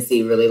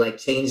DNC really like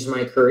changed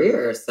my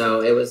career.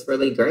 So it was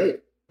really great.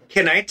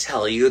 Can I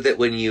tell you that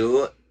when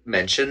you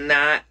mention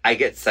that, I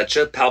get such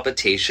a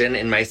palpitation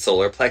in my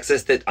solar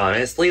plexus that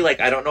honestly, like,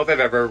 I don't know if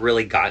I've ever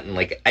really gotten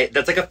like,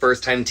 that's like a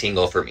first time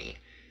tingle for me.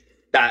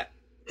 That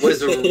was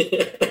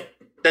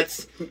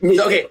that's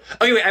so, okay.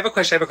 Wait, I have a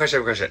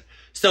question.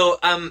 So,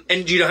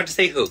 and you don't have to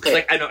say who, because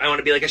like I want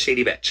to be like a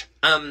shady bitch.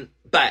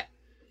 But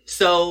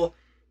so,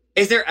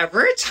 is there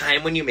ever a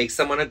time when you make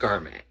someone a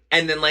garment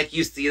and then like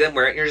you see them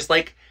wear it and you're just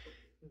like,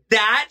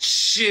 that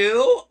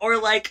shoe, or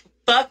like,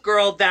 fuck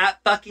girl, that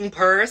fucking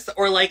purse,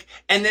 or like,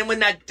 and then when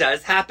that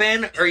does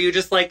happen, are you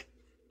just like,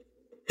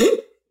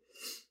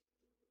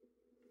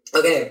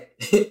 okay,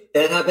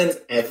 that happens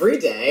every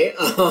day.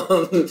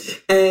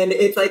 And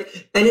it's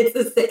like, and it's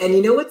and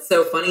you know what's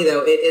so funny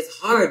though? It is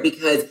hard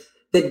because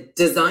the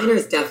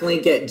designers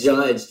definitely get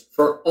judged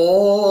for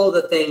all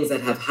the things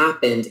that have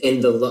happened in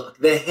the look,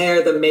 the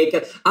hair, the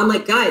makeup. I'm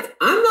like, guys,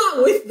 I'm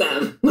not with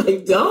them.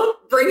 Like, don't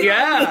bring it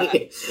on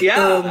me.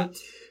 Yeah.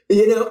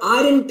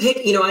 I didn't pick,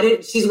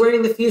 she's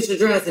wearing the fuchsia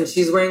dress and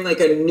she's wearing like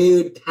a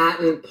nude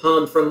patent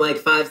pump from like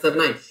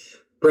 579.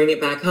 Bring it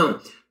back home.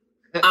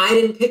 I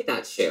didn't pick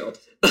that shoe.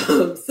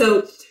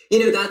 So,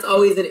 that's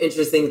always an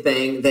interesting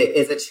thing that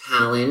is a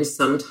challenge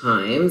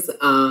sometimes.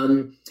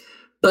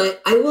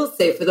 But I will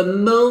say for the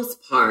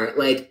most part,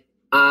 like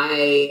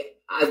I've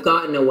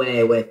gotten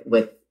away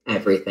with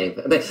everything.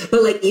 But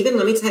like, even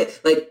let me tell you,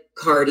 like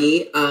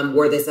Cardi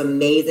wore this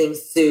amazing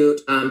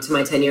suit to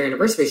my 10-year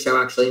anniversary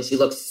show, actually, and she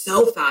looked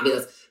so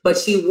fabulous. But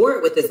she wore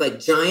it with this like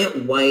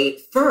giant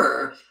white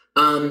fur.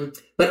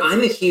 But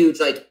I'm a huge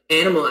like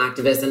animal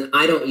activist, and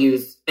I don't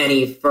use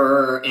any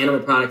fur or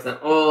animal products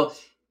at all.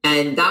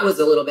 And that was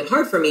a little bit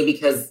hard for me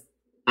because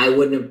I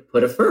wouldn't have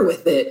put a fur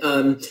with it.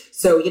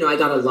 So, I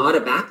got a lot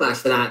of backlash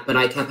for that, but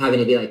I kept having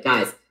to be like,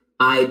 guys,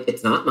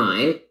 it's not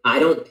mine. I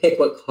don't pick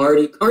what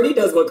Cardi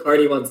does what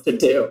Cardi wants to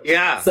do.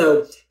 Yeah.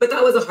 So, but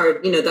that was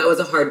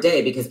a hard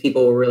day because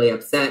people were really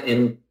upset,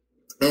 and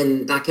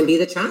that can be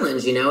the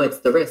challenge, it's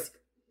the risk.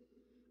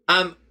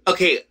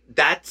 Okay,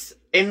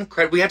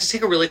 incredible. We have to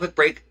take a really quick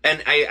break,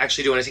 and I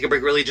actually do want to take a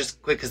break really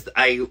just quick because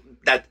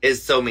that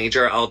is so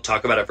major. I'll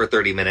talk about it for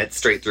 30 minutes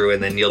straight through,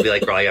 and then you'll be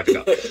like, girl, I have to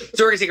go.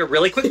 So we're going to take a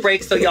really quick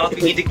break. So y'all, if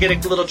you need to get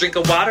a little drink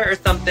of water or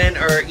something,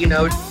 or,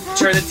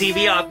 turn the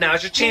TV off,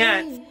 now's your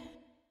chance.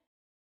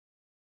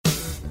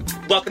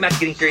 Welcome back to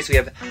Getting Curious. We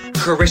have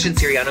Karishyn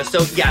Siriano.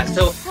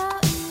 So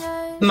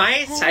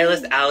my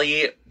stylist,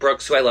 Allie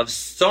Brooks, who I love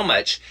so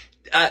much,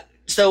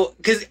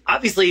 because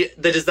obviously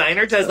the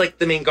designer does like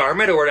the main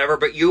garment or whatever,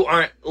 but you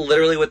aren't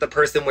literally with the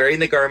person wearing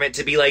the garment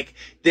to be like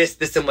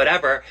this, and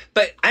whatever.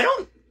 But I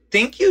don't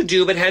think you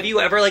do, but have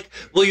you ever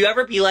will you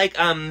ever be like,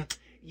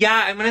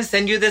 yeah, I'm going to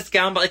send you this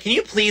gown, but can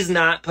you please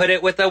not put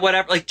it with a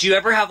whatever? Do you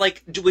ever have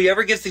will you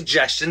ever give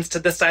suggestions to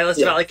the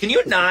stylist about can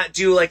you not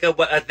do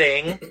a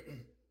thing?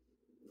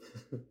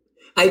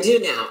 I do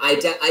now. I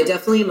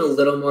definitely am a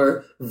little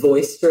more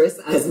boisterous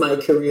as my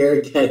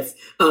career gets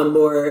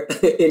more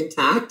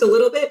intact a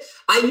little bit.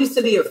 I used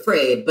to be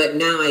afraid, but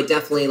now I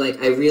definitely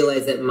I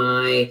realize that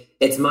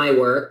it's my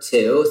work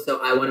too. So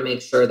I want to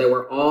make sure that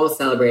we're all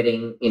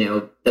celebrating,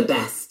 the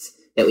best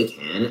that we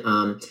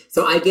can.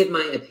 So I give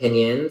my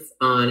opinions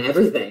on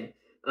everything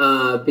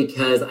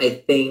because I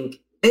think,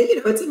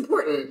 it's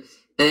important.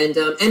 And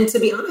to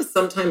be honest,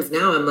 sometimes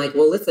now I'm like,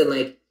 well,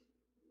 listen,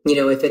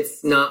 if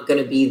it's not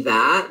going to be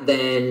that,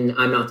 then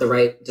I'm not the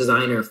right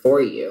designer for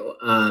you,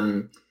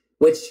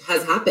 which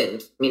has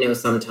happened,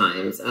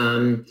 sometimes.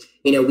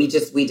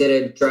 We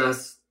did a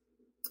dress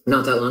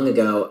not that long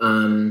ago,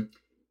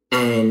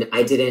 and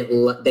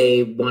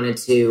they wanted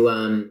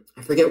to,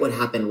 I forget what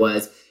happened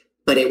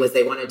but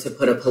they wanted to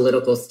put a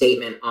political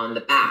statement on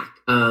the back,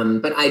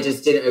 but I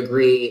just didn't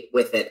agree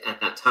with it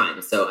at that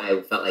time. So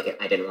I felt like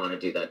I didn't want to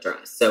do that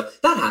dress. So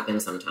that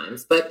happens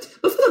sometimes, but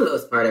for the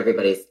most part,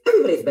 everybody's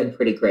been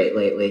pretty great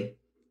lately.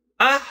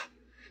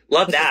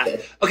 Love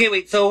that. Okay,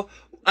 wait. So,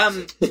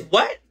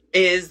 what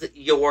is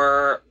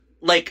your,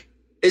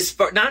 as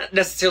far, not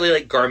necessarily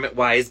garment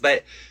wise,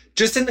 but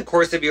just in the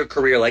course of your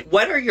career,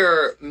 what are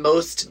your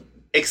most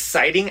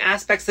exciting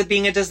aspects of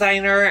being a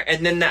designer,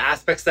 and then the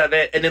aspects of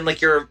it, and then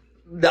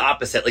the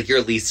opposite,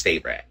 your least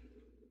favorite?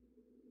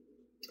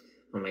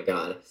 Oh my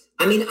God.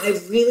 I mean, I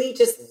really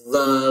just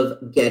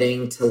love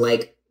getting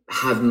to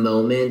have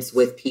moments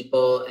with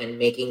people and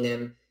making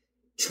them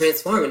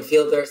transform and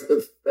feel their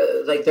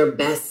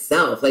best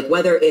self.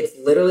 Whether it's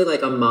literally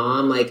a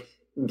mom,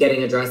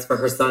 getting a dress for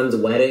her son's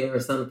wedding or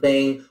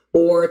something,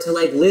 or to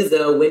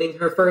Lizzo winning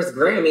her first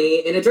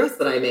Grammy in a dress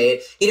that I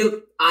made.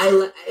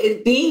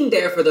 Being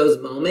there for those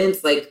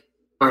moments,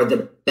 are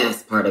the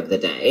best part of the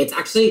day. It's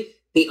actually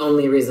the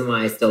only reason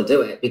why I still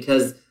do it,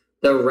 because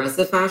the rest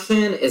of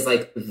fashion is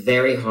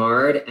very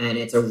hard, and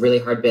it's a really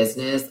hard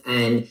business,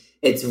 and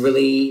it's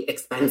really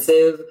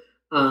expensive.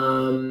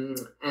 And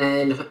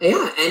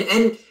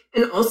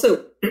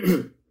also,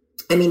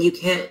 I mean,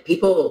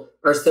 people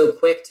are so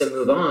quick to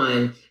move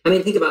on. I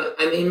mean,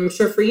 I'm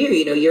sure for you,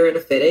 you're in a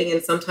fitting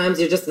and sometimes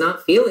you're just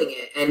not feeling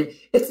it. And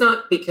it's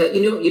not because,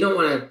 you don't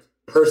want to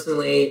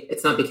personally,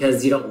 it's not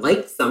because you don't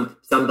like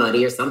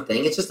somebody or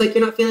something. It's just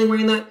you're not feeling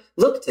wearing that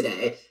look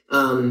today.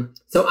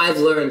 So I've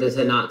learned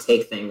to not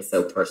take things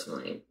so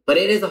personally, but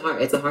it's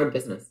a hard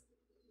business.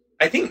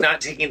 I think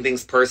not taking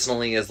things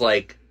personally is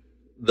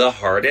the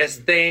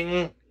hardest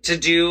thing to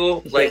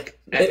do. It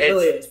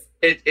really is.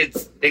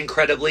 It's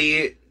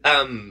incredibly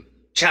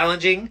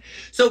challenging.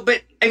 So,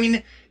 but I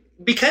mean,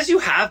 because you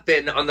have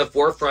been on the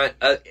forefront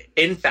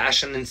in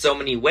fashion in so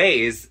many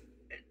ways,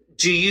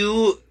 do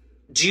you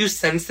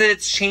sense that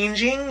it's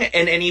changing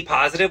in any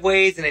positive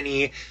ways?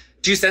 Do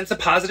you sense a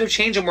positive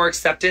change, a more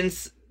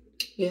acceptance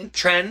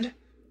trend?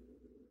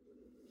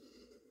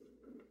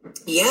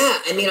 Yeah.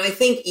 I mean, I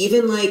think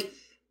even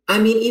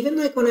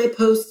when I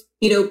post,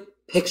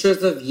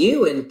 pictures of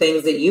you and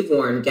things that you've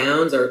worn,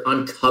 gowns or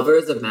on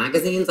covers of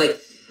magazines, I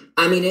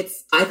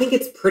think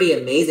it's pretty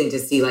amazing to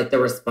see the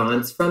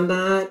response from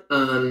that.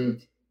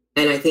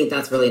 And I think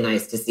that's really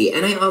nice to see.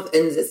 And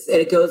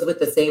it goes with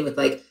the same with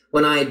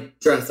when I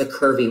dress a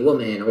curvy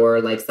woman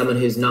or someone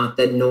who's not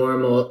the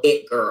normal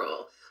it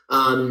girl,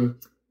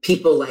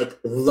 people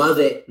love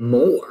it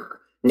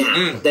more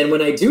now than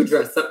when I do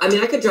dress.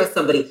 I could dress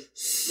somebody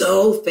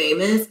so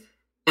famous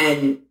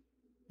and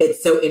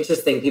it's so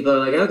interesting. People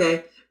are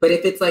okay. But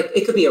if it's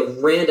it could be a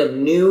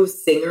random new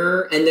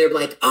singer and they're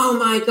oh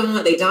my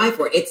God, they die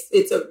for it.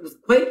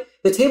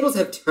 The tables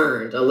have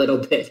turned a little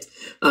bit.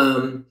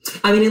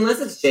 Unless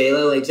it's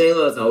J-Lo,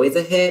 J-Lo is always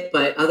a hit.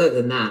 But other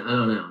than that, I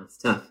don't know. It's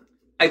tough.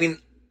 I mean,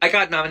 I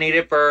got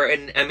nominated for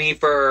an Emmy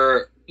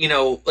for,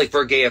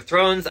 for Game of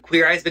Thrones.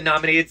 Queer Eye's been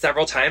nominated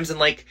several times. And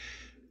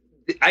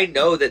I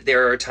know that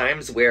there are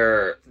times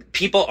where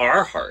people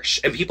are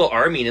harsh and people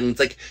are mean. And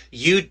it's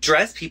you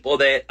dress people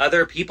that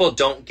other people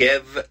don't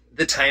give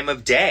the time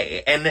of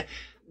day. And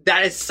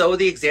that is so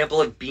the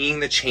example of being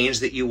the change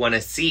that you want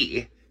to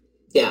see.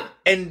 Yeah.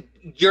 And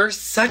you're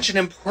such an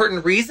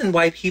important reason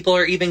why people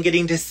are even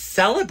getting to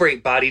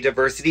celebrate body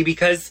diversity,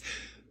 because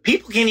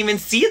people can't even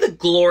see the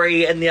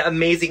glory and the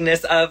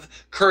amazingness of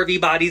curvy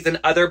bodies and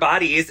other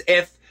bodies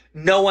if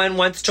no one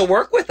wants to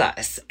work with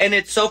us. And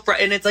it's so,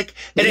 and it's like,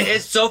 and it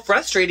is so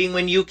frustrating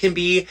when you can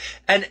be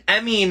an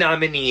Emmy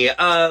nominee,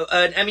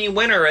 an Emmy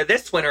winner, or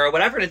this winner, or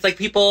whatever. And it's like,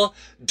 people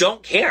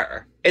don't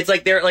care. It's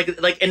like, they're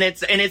like, and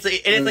it's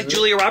like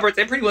Julia Roberts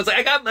and Pretty Woman's like,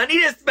 I got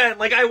money to spend.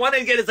 Like, I want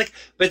to get, it's like,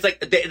 but it's like,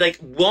 they like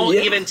won't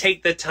even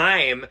take the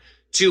time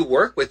to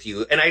work with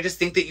you. And I just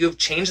think that you've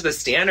changed the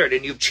standard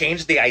and you've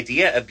changed the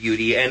idea of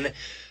beauty. And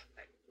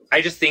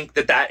I just think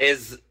that that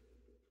is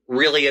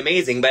really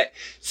amazing. But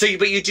you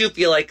do you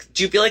feel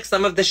like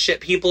some of the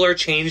shit people are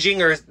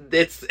changing, or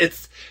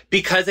it's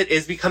because it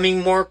is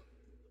becoming more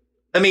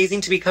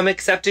amazing to become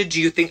accepted? Do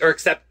you think, or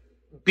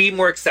be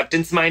more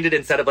acceptance minded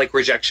instead of like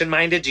rejection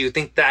minded? Do you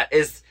think that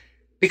is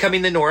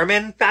becoming the norm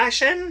in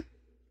fashion,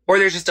 or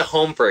there's just a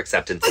home for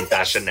acceptance in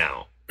fashion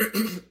now?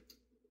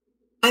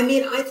 I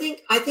mean, I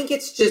think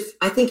it's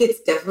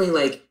definitely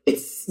like,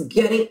 it's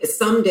getting,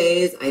 some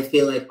days I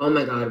feel like, oh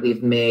my God,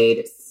 we've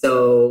made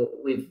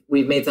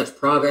such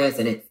progress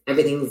and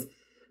everything's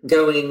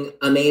going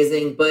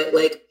amazing. But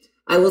like,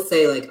 I will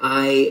say, like,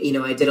 I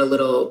did a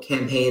little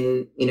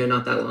campaign,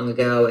 not that long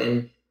ago,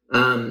 and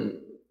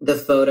the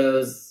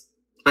photos,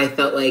 I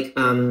felt like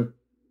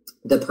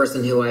the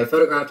person who I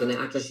photographed and the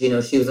actress, she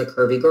was a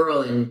curvy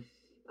girl, and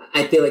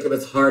I feel like it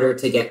was harder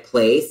to get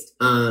placed,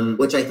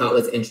 which I thought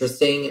was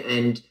interesting.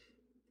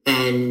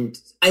 And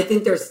I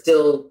think there's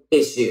still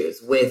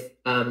issues with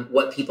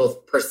what people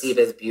perceive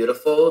as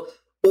beautiful,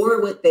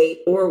 or what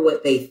they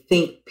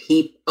think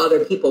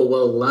other people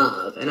will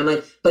love. And I'm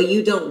like, but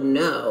you don't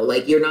know,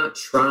 like, you're not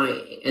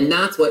trying. And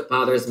that's what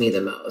bothers me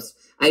the most.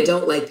 I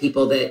don't like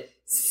people that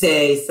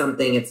say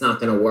something, it's not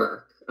going to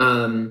work.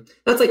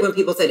 That's like when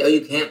people said, oh,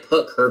 you can't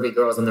put curvy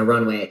girls on the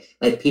runway,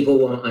 like, people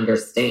won't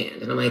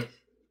understand. And I'm like,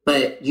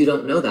 but you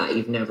don't know that.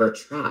 You've never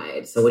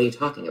tried. So what are you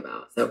talking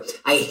about? So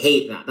I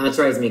hate that. That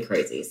drives me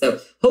crazy. So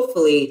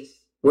hopefully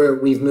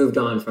we've moved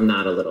on from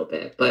that a little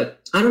bit.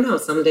 But I don't know.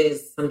 Some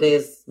days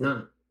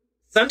not.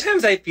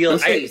 Sometimes I feel... I'm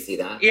sure you see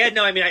that. Yeah,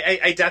 no, I mean,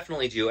 I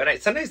definitely do. And I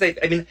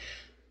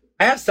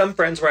have some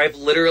friends where I've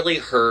literally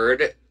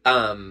heard...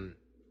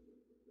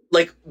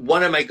 like,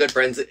 one of my good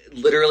friends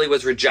literally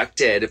was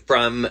rejected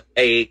from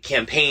a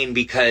campaign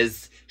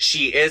because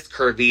she is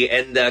curvy,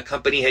 and the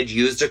company had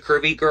used a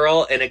curvy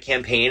girl in a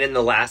campaign in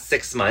the last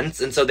 6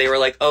 months. And so they were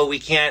like, oh, we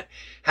can't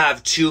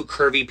have 2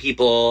 curvy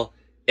people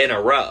in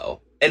a row.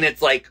 And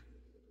it's like,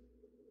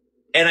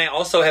 and I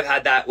also have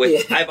had that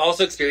with, I've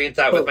also experienced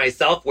that with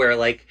myself, where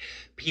like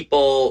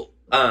people,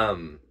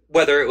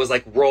 whether it was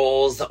like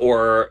roles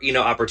or,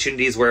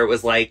 opportunities where it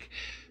was like,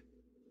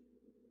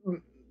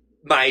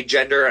 my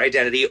gender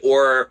identity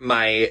or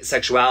my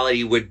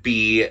sexuality would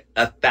be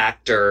a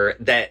factor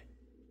that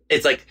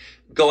it's like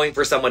going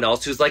for someone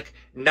else who's like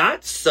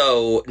not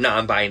so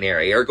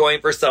non-binary, or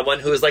going for someone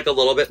who's like a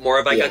little bit more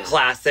of like a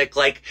classic,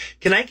 like,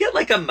 can I get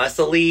like a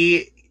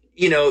muscly,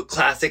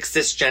 classic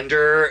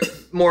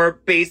cisgender, more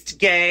based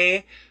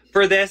gay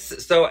for this?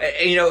 So,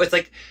 it's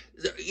like,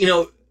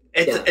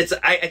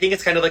 I think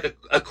it's kind of like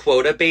a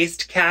quota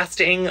based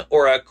casting,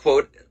 or a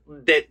quote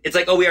that it's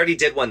like, oh, we already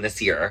did one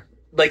this year.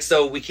 Like,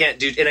 so we can't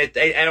do, and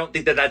I don't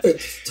think that's,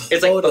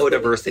 it's like faux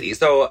diversity.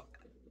 So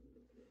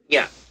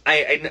yeah,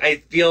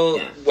 I feel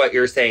what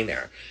you're saying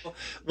there.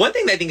 One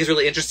thing that I think is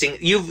really interesting,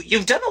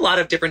 you've done a lot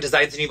of different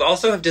designs, and you've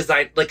also have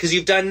designed, like, cause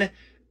you've done,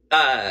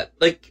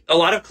 like a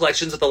lot of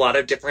collections with a lot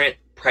of different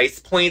price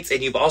points,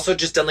 and you've also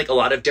just done like a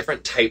lot of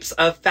different types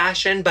of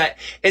fashion. But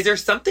is there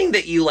something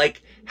that you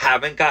like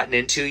haven't gotten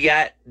into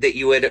yet that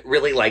you would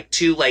really like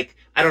to, like,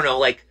 I don't know,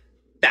 like,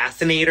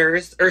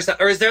 fascinators or so,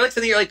 or is there like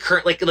something you're like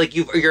current, like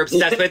you're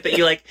obsessed with, but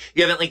you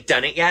haven't like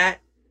done it yet?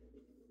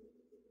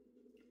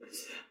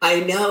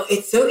 I know,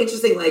 it's so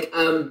interesting, like,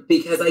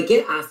 because I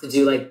get asked to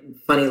do like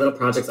funny little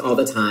projects all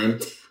the time.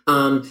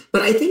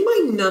 But I think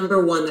my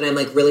number one that I'm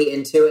like really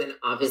into, and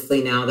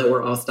obviously now that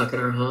we're all stuck in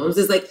our homes,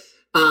 is like,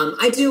 I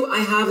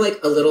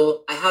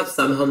have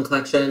some home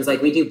collections,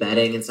 like we do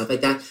bedding and stuff like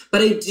that,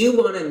 but I do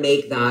want to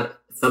make that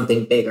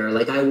something bigger.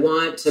 Like, I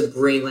want to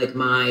bring like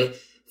my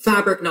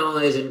fabric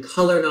knowledge and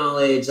color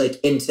knowledge like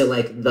into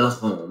like the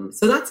home.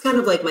 So that's kind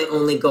of like my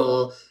only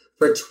goal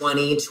for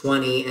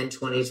 2020 and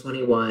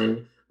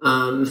 2021.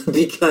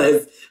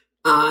 Because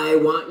I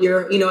want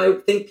I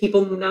think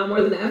people now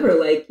more than ever,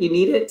 like, you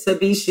need it to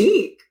be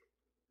chic.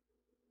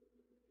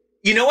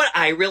 You know what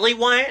I really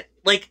want?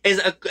 Like, is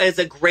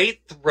a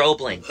great throw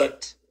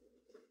blanket.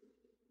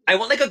 I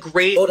want like a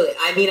great... Totally.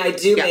 I mean, I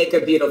do make a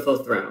beautiful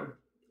throw.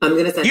 I'm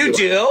going to send you You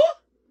do? one.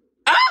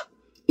 Ah!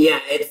 Yeah,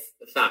 it's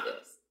fabulous.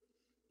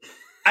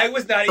 I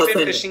was not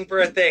even fishing for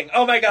a thing.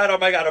 Oh my God.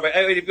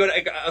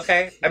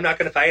 Okay, I'm not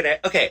going to fight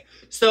it. Okay,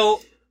 so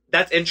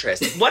that's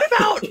interesting. What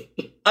about...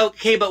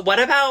 Okay, but what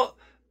about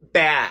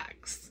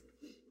bags?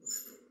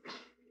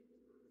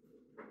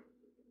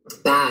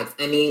 Bags.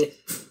 I mean,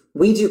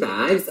 we do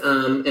bags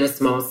in a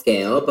small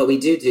scale, but we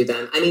do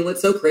them. I mean,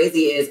 what's so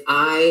crazy is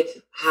I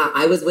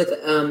was with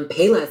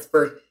Payless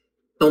for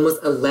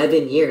almost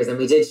 11 years, and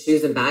we did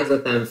shoes and bags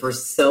with them for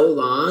so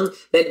long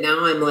that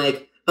now I'm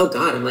like, oh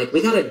God, I'm like,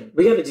 we gotta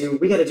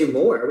do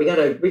more. We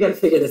gotta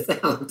figure this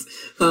out.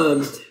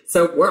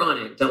 So we're on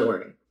it. Don't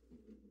worry.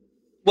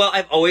 Well,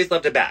 I've always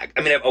loved a bag.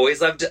 I mean, I've always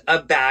loved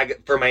a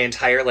bag for my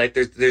entire life.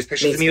 There's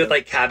pictures of me with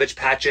like Cabbage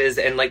Patches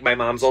and like my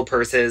mom's old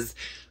purses.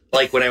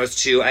 Like when I was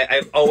 2,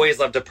 I've always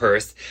loved a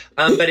purse.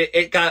 But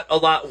it got a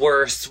lot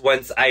worse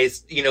once I,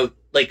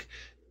 like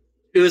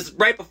it was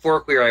right before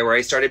Queer Eye where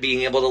I started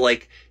being able to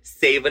like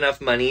save enough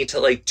money to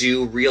like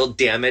do real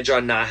damage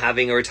on not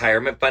having a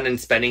retirement fund and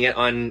spending it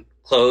on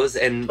clothes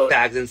and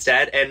bags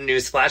instead. And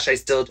newsflash, I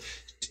still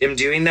am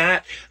doing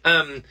that.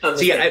 So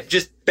yeah,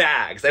 just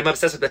bags. I'm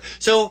obsessed with it.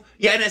 So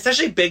yeah, and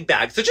especially big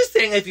bags. So just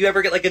saying, if you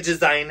ever get like a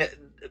design,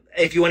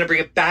 if you want to bring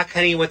it back,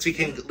 honey, once we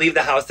can leave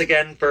the house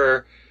again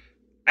for,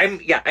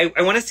 I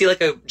want to see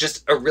like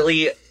just a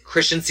really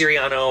Christian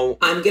Siriano.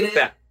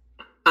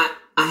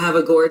 I have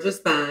a gorgeous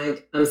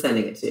bag. I'm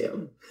sending it to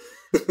you.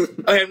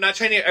 Okay,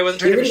 I wasn't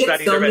trying to push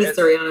that either. You're going to get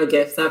so many Siriano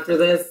gifts after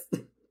this.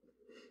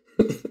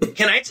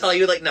 Can I tell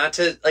you, like, not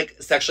to, like,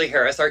 sexually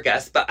harass our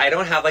guests, but I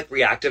don't have, like,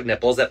 reactive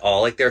nipples at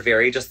all. Like, they're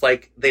very just,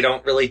 like, they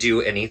don't really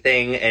do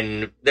anything,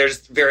 and they're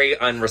just very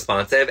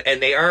unresponsive.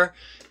 And they are,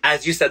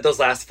 as you said those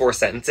last 4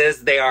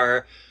 sentences, they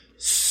are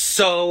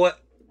so,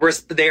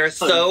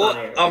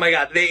 oh my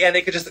God,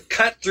 they could just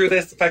cut through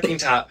this fucking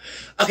top.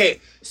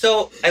 Okay,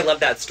 so I love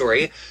that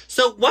story.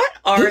 So what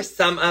are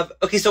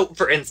so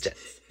for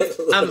instance,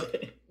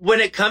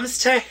 when it comes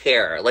to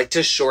hair, like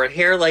to short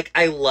hair, like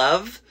I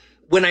love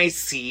when I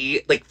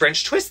see like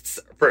French twists,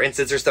 for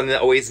instance, or something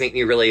that always make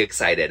me really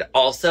excited.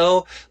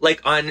 Also,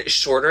 like on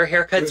shorter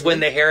haircuts, when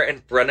the hair in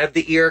front of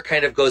the ear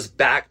kind of goes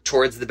back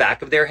towards the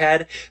back of their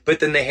head, but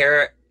then the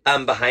hair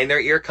behind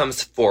their ear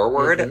comes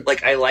forward.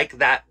 Like I like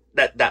that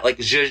like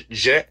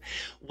zh.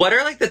 What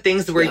are like the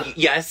things where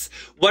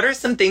what are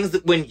some things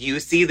that when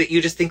you see that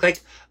you just think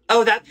like,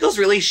 oh, that feels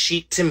really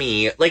chic to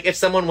me? Like if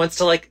someone wants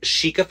to like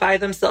chicify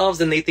themselves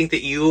and they think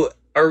that you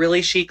are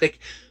really chic, like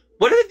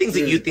what are the things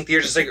that you think that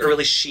you're just like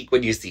really chic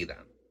when you see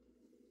them?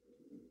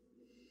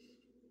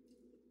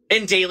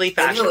 In daily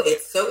fashion. I know,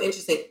 it's so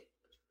interesting.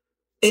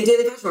 In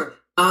daily fashion,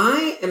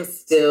 I am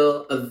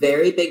still a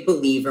very big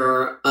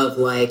believer of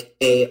like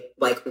a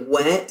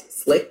wet,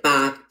 slick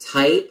back,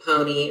 tight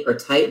pony or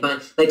tight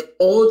bun, like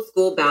old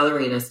school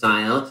ballerina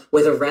style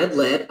with a red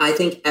lip. I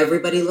think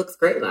everybody looks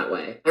great that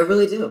way. I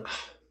really do.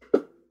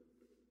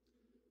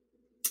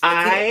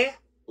 I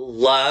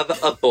love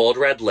a bold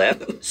red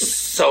lip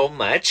so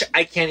much.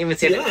 I can't even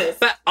stand it.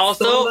 But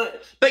also,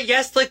 but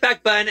yes, slick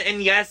back bun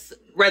and yes,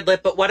 red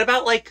lip. But what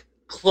about like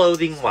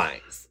clothing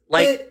wise?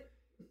 Like,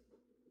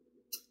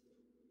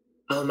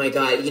 oh my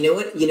God. You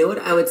know what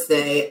I would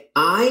say?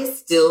 I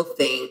still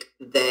think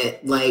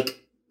that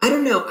like, I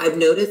don't know. I've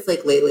noticed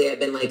like lately I've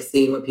been like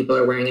seeing what people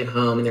are wearing at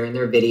home and they're in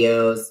their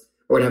videos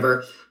or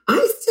whatever.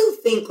 I still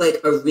think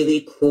like a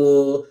really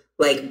cool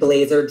like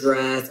blazer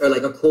dress or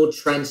like a cool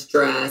trench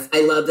dress.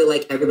 I love that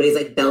like everybody's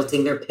like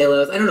belting their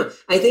pillows. I don't know.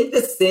 I think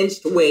the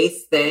cinched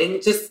waist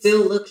thing just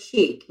still looks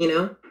chic, you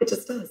know? It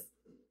just does.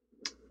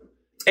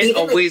 And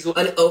even always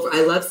like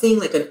I love seeing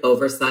like an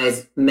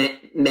oversized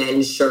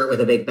men's shirt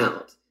with a big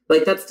belt.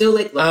 Like that's still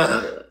like looks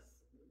fabulous.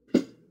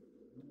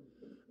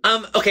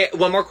 Okay,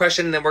 one more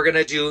question, and then we're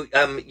gonna do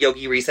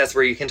Yogi Recess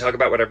where you can talk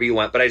about whatever you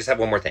want, but I just have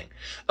one more thing.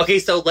 Okay,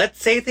 so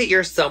let's say that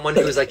you're someone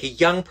who's like a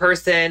young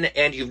person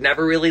and you've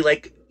never really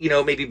like,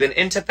 maybe been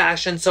into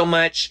fashion so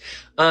much,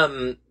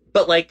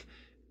 but like,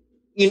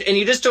 and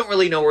you just don't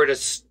really know where to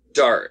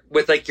start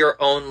with like your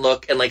own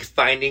look and like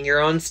finding your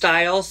own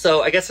style.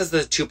 So I guess that's the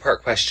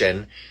 2-part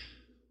question.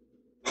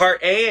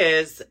 Part A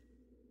is,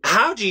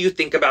 how do you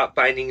think about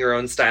finding your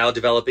own style,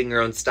 developing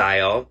your own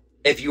style?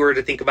 If you were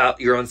to think about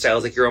your own style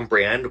as like your own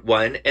brand,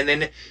 1. And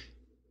then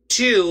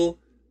 2,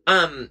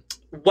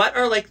 what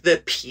are like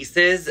the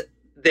pieces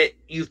that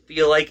you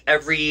feel like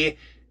every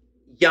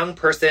young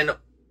person,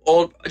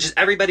 just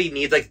everybody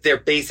needs, like their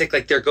basic,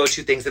 like their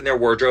go-to things in their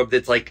wardrobe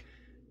that's like,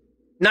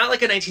 not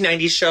like a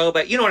 1990s show,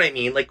 but you know what I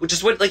mean? Like what do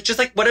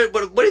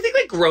you think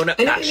like grown-up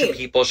fashion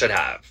people should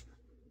have?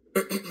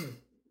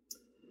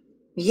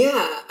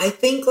 Yeah, I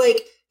think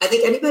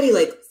anybody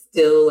like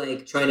still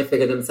like trying to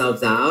figure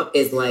themselves out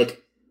is like,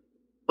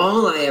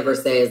 all I ever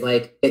say is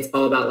like, it's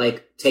all about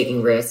like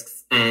taking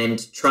risks and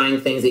trying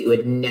things that you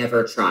would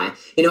never try.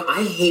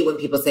 I hate when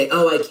people say,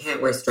 oh, I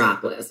can't wear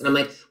strapless. And I'm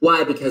like,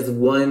 why? Because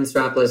one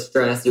strapless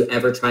dress you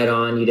ever tried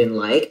on you didn't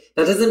like.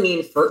 That doesn't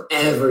mean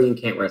forever you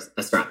can't wear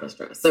a strapless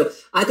dress. So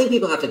I think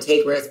people have to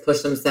take risks,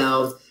 push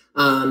themselves.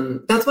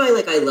 That's why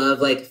like I love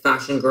like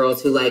fashion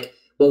girls who like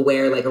will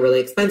wear like a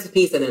really expensive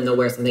piece and then they'll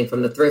wear something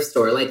from the thrift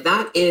store. Like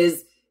that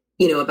is,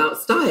 about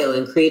style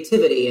and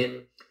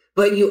creativity.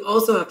 But you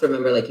also have to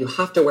remember, like, you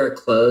have to wear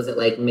clothes that,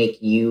 like,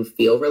 make you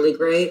feel really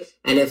great.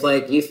 And if,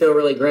 like, you feel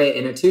really great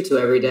in a tutu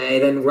every day,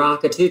 then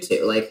rock a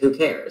tutu. Like, who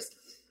cares?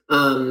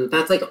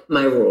 That's, like,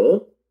 my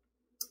rule.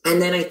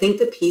 And then I think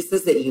the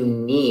pieces that you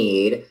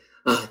need,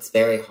 it's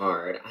very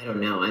hard. I don't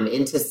know. I'm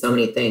into so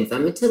many things.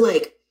 I'm into,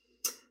 like,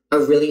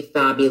 I'm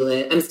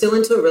still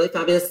into a really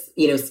fabulous,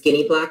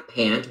 skinny black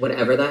pant,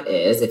 whatever that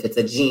is, if it's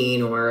a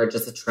jean or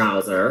just a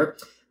trouser.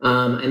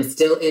 I'm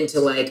still into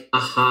like a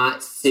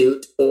hot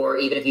suit, or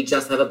even if you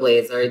just have a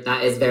blazer,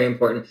 that is very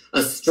important.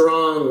 A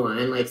strong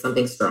one, like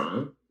something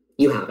strong.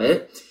 You have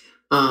it.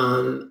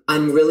 I'm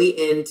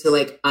really into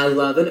like, I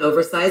love an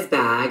oversized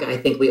bag. I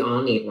think we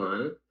all need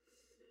one.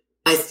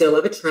 I still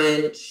love a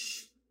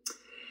trench.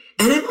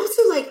 And I'm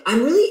also like,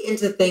 I'm really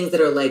into things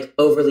that are like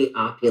overly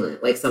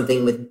opulent, like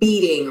something with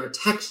beading or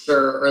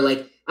texture, or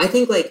like, I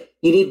think like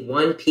you need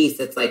one piece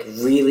that's like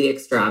really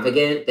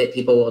extravagant that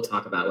people will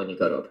talk about when you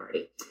go to a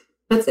party.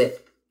 That's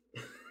it.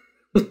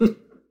 Oh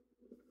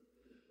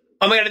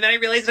my God. And then I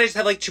realized that I just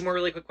have like 2 more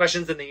really quick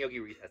questions and then Yogi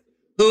Recess.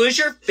 Who is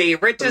your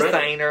favorite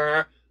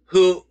designer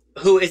who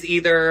is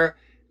either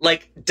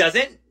like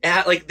doesn't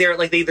have, like they're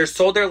like they either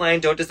sold their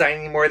line, don't design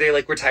anymore, they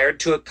like retired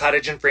to a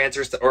cottage in France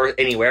or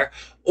anywhere,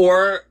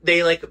 or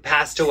they like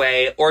passed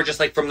away, or just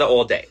like from the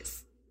old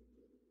days?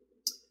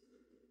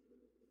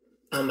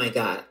 Oh my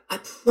God.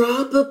 It's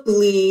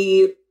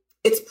probably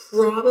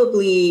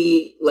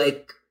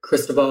like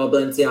Cristobal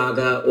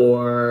Balenciaga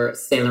or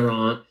Saint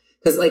Laurent.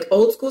 Because like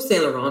old school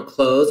Saint Laurent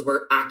clothes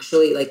were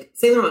actually like,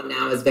 Saint Laurent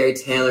now is very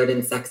tailored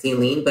and sexy and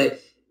lean,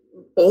 but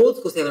old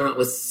school Saint Laurent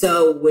was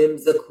so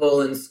whimsical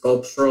and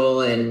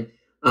sculptural and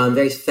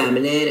very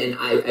feminine. And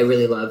I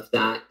really loved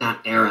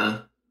that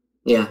era.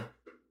 Yeah.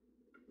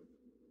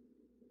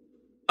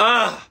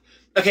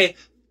 Okay.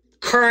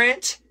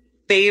 Current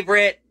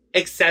favorite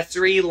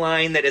accessory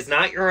line that is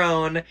not your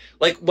own.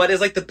 Like, what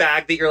is like the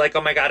bag that you're like,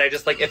 oh my God, I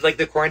just like, if like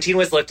the quarantine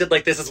was lifted,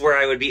 like this is where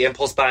I would be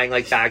impulse buying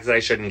like bags that I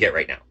shouldn't get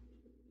right now.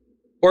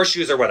 Or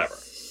shoes or whatever.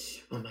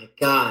 Oh my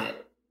God.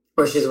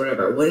 Or shoes or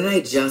whatever. What did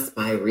I just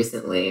buy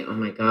recently? Oh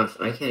my gosh,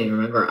 I can't even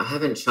remember. I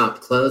haven't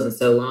shopped clothes in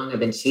so long. I've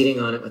been cheating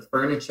on it with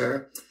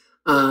furniture.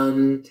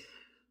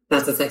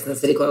 That's a Sex and the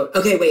City quote.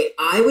 Okay, wait.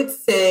 I would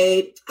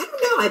say, I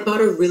don't know. I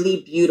bought a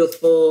really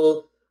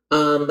beautiful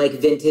like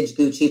vintage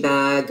Gucci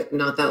bag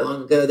not that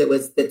long ago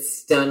that's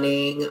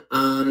stunning.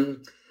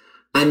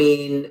 I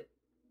mean,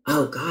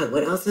 oh God,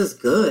 what else is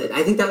good?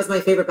 I think that was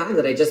my favorite bag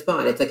that I just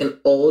bought. It's like an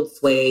old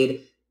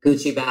suede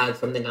Gucci bag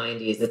from the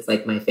 90s. It's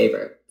like my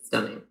favorite.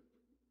 Stunning.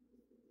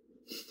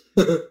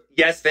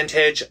 Yes,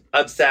 vintage,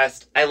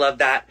 obsessed. I love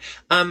that.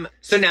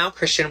 So now,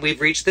 Christian,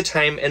 we've reached the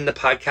time in the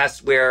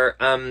podcast where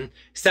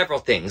several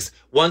things.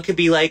 One could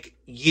be like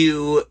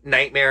you,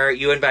 Nightmare,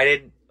 you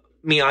invited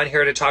me on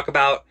here to talk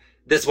about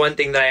this one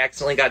thing that I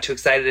accidentally got too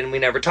excited and we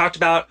never talked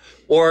about,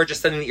 or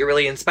just something that you're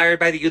really inspired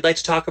by that you'd like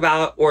to talk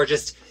about, or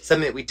just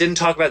something that we didn't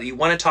talk about that you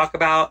want to talk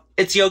about.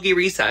 It's Yogi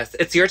Recess.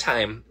 It's your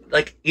time.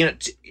 Like, you know,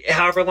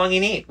 however long you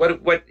need.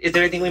 What is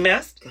there anything we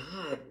missed?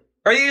 God.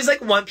 Or you just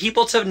like want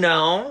people to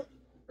know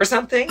or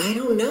something? I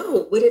don't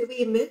know. What did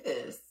we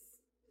miss?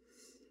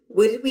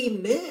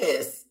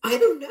 I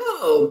don't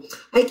know.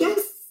 I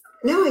guess,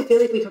 no, I feel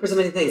like we covered so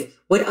many things.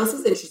 What else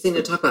is interesting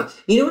to talk about?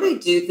 You know what I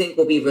do think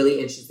will be really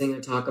interesting to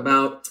talk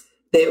about?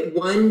 That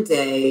one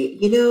day,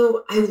 you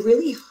know, I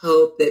really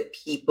hope that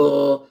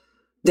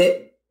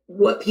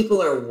what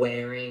people are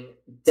wearing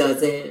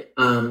doesn't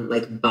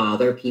like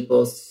bother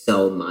people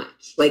so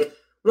much. Like,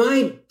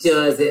 why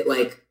does it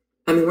like,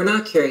 I mean, we're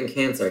not curing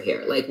cancer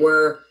here. Like,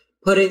 we're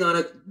putting on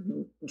a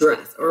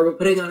dress or we're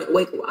putting on,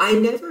 like,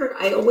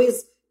 I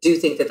always do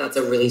think that that's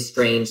a really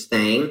strange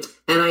thing.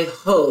 And I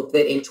hope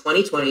that in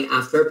 2020,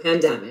 after a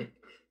pandemic,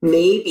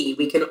 maybe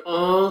we can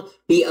all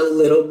be a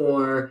little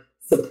more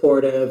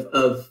supportive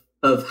of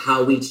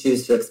how we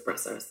choose to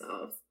express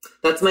ourselves.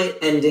 That's my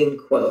ending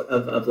quote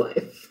of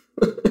life.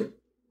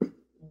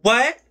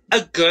 What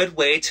a good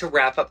way to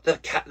wrap up the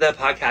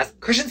podcast.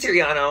 Christian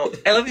Siriano,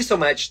 I love you so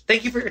much.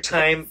 Thank you for your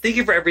time. Thank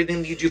you for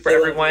everything that you do for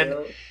everyone.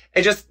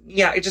 I just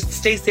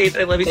stay safe.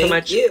 I love you so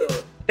much.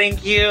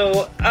 Thank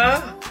you.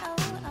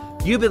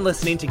 You've been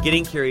listening to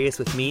Getting Curious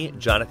with me,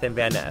 Jonathan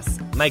Van Ness.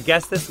 My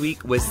guest this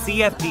week was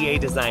CFDA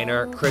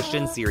designer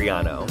Christian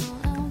Siriano.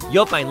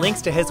 You'll find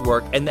links to his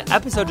work in the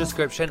episode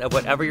description of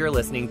whatever you're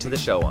listening to the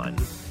show on.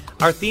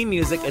 Our theme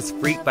music is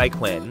Freak by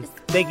Quinn.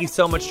 Thank you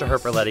so much to her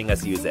for letting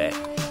us use it.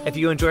 If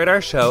you enjoyed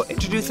our show,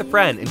 introduce a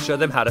friend and show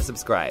them how to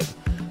subscribe.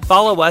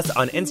 Follow us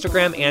on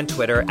Instagram and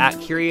Twitter at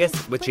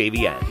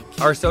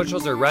CuriousWithJVN. Our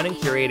socials are run and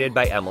curated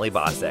by Emily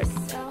Bosick.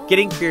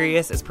 Getting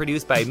Curious is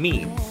produced by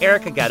me,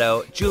 Erica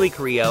Ghetto, Julie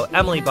Carrillo,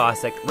 Emily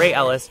Bosick, Ray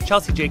Ellis,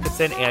 Chelsea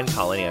Jacobson, and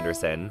Colin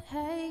Anderson.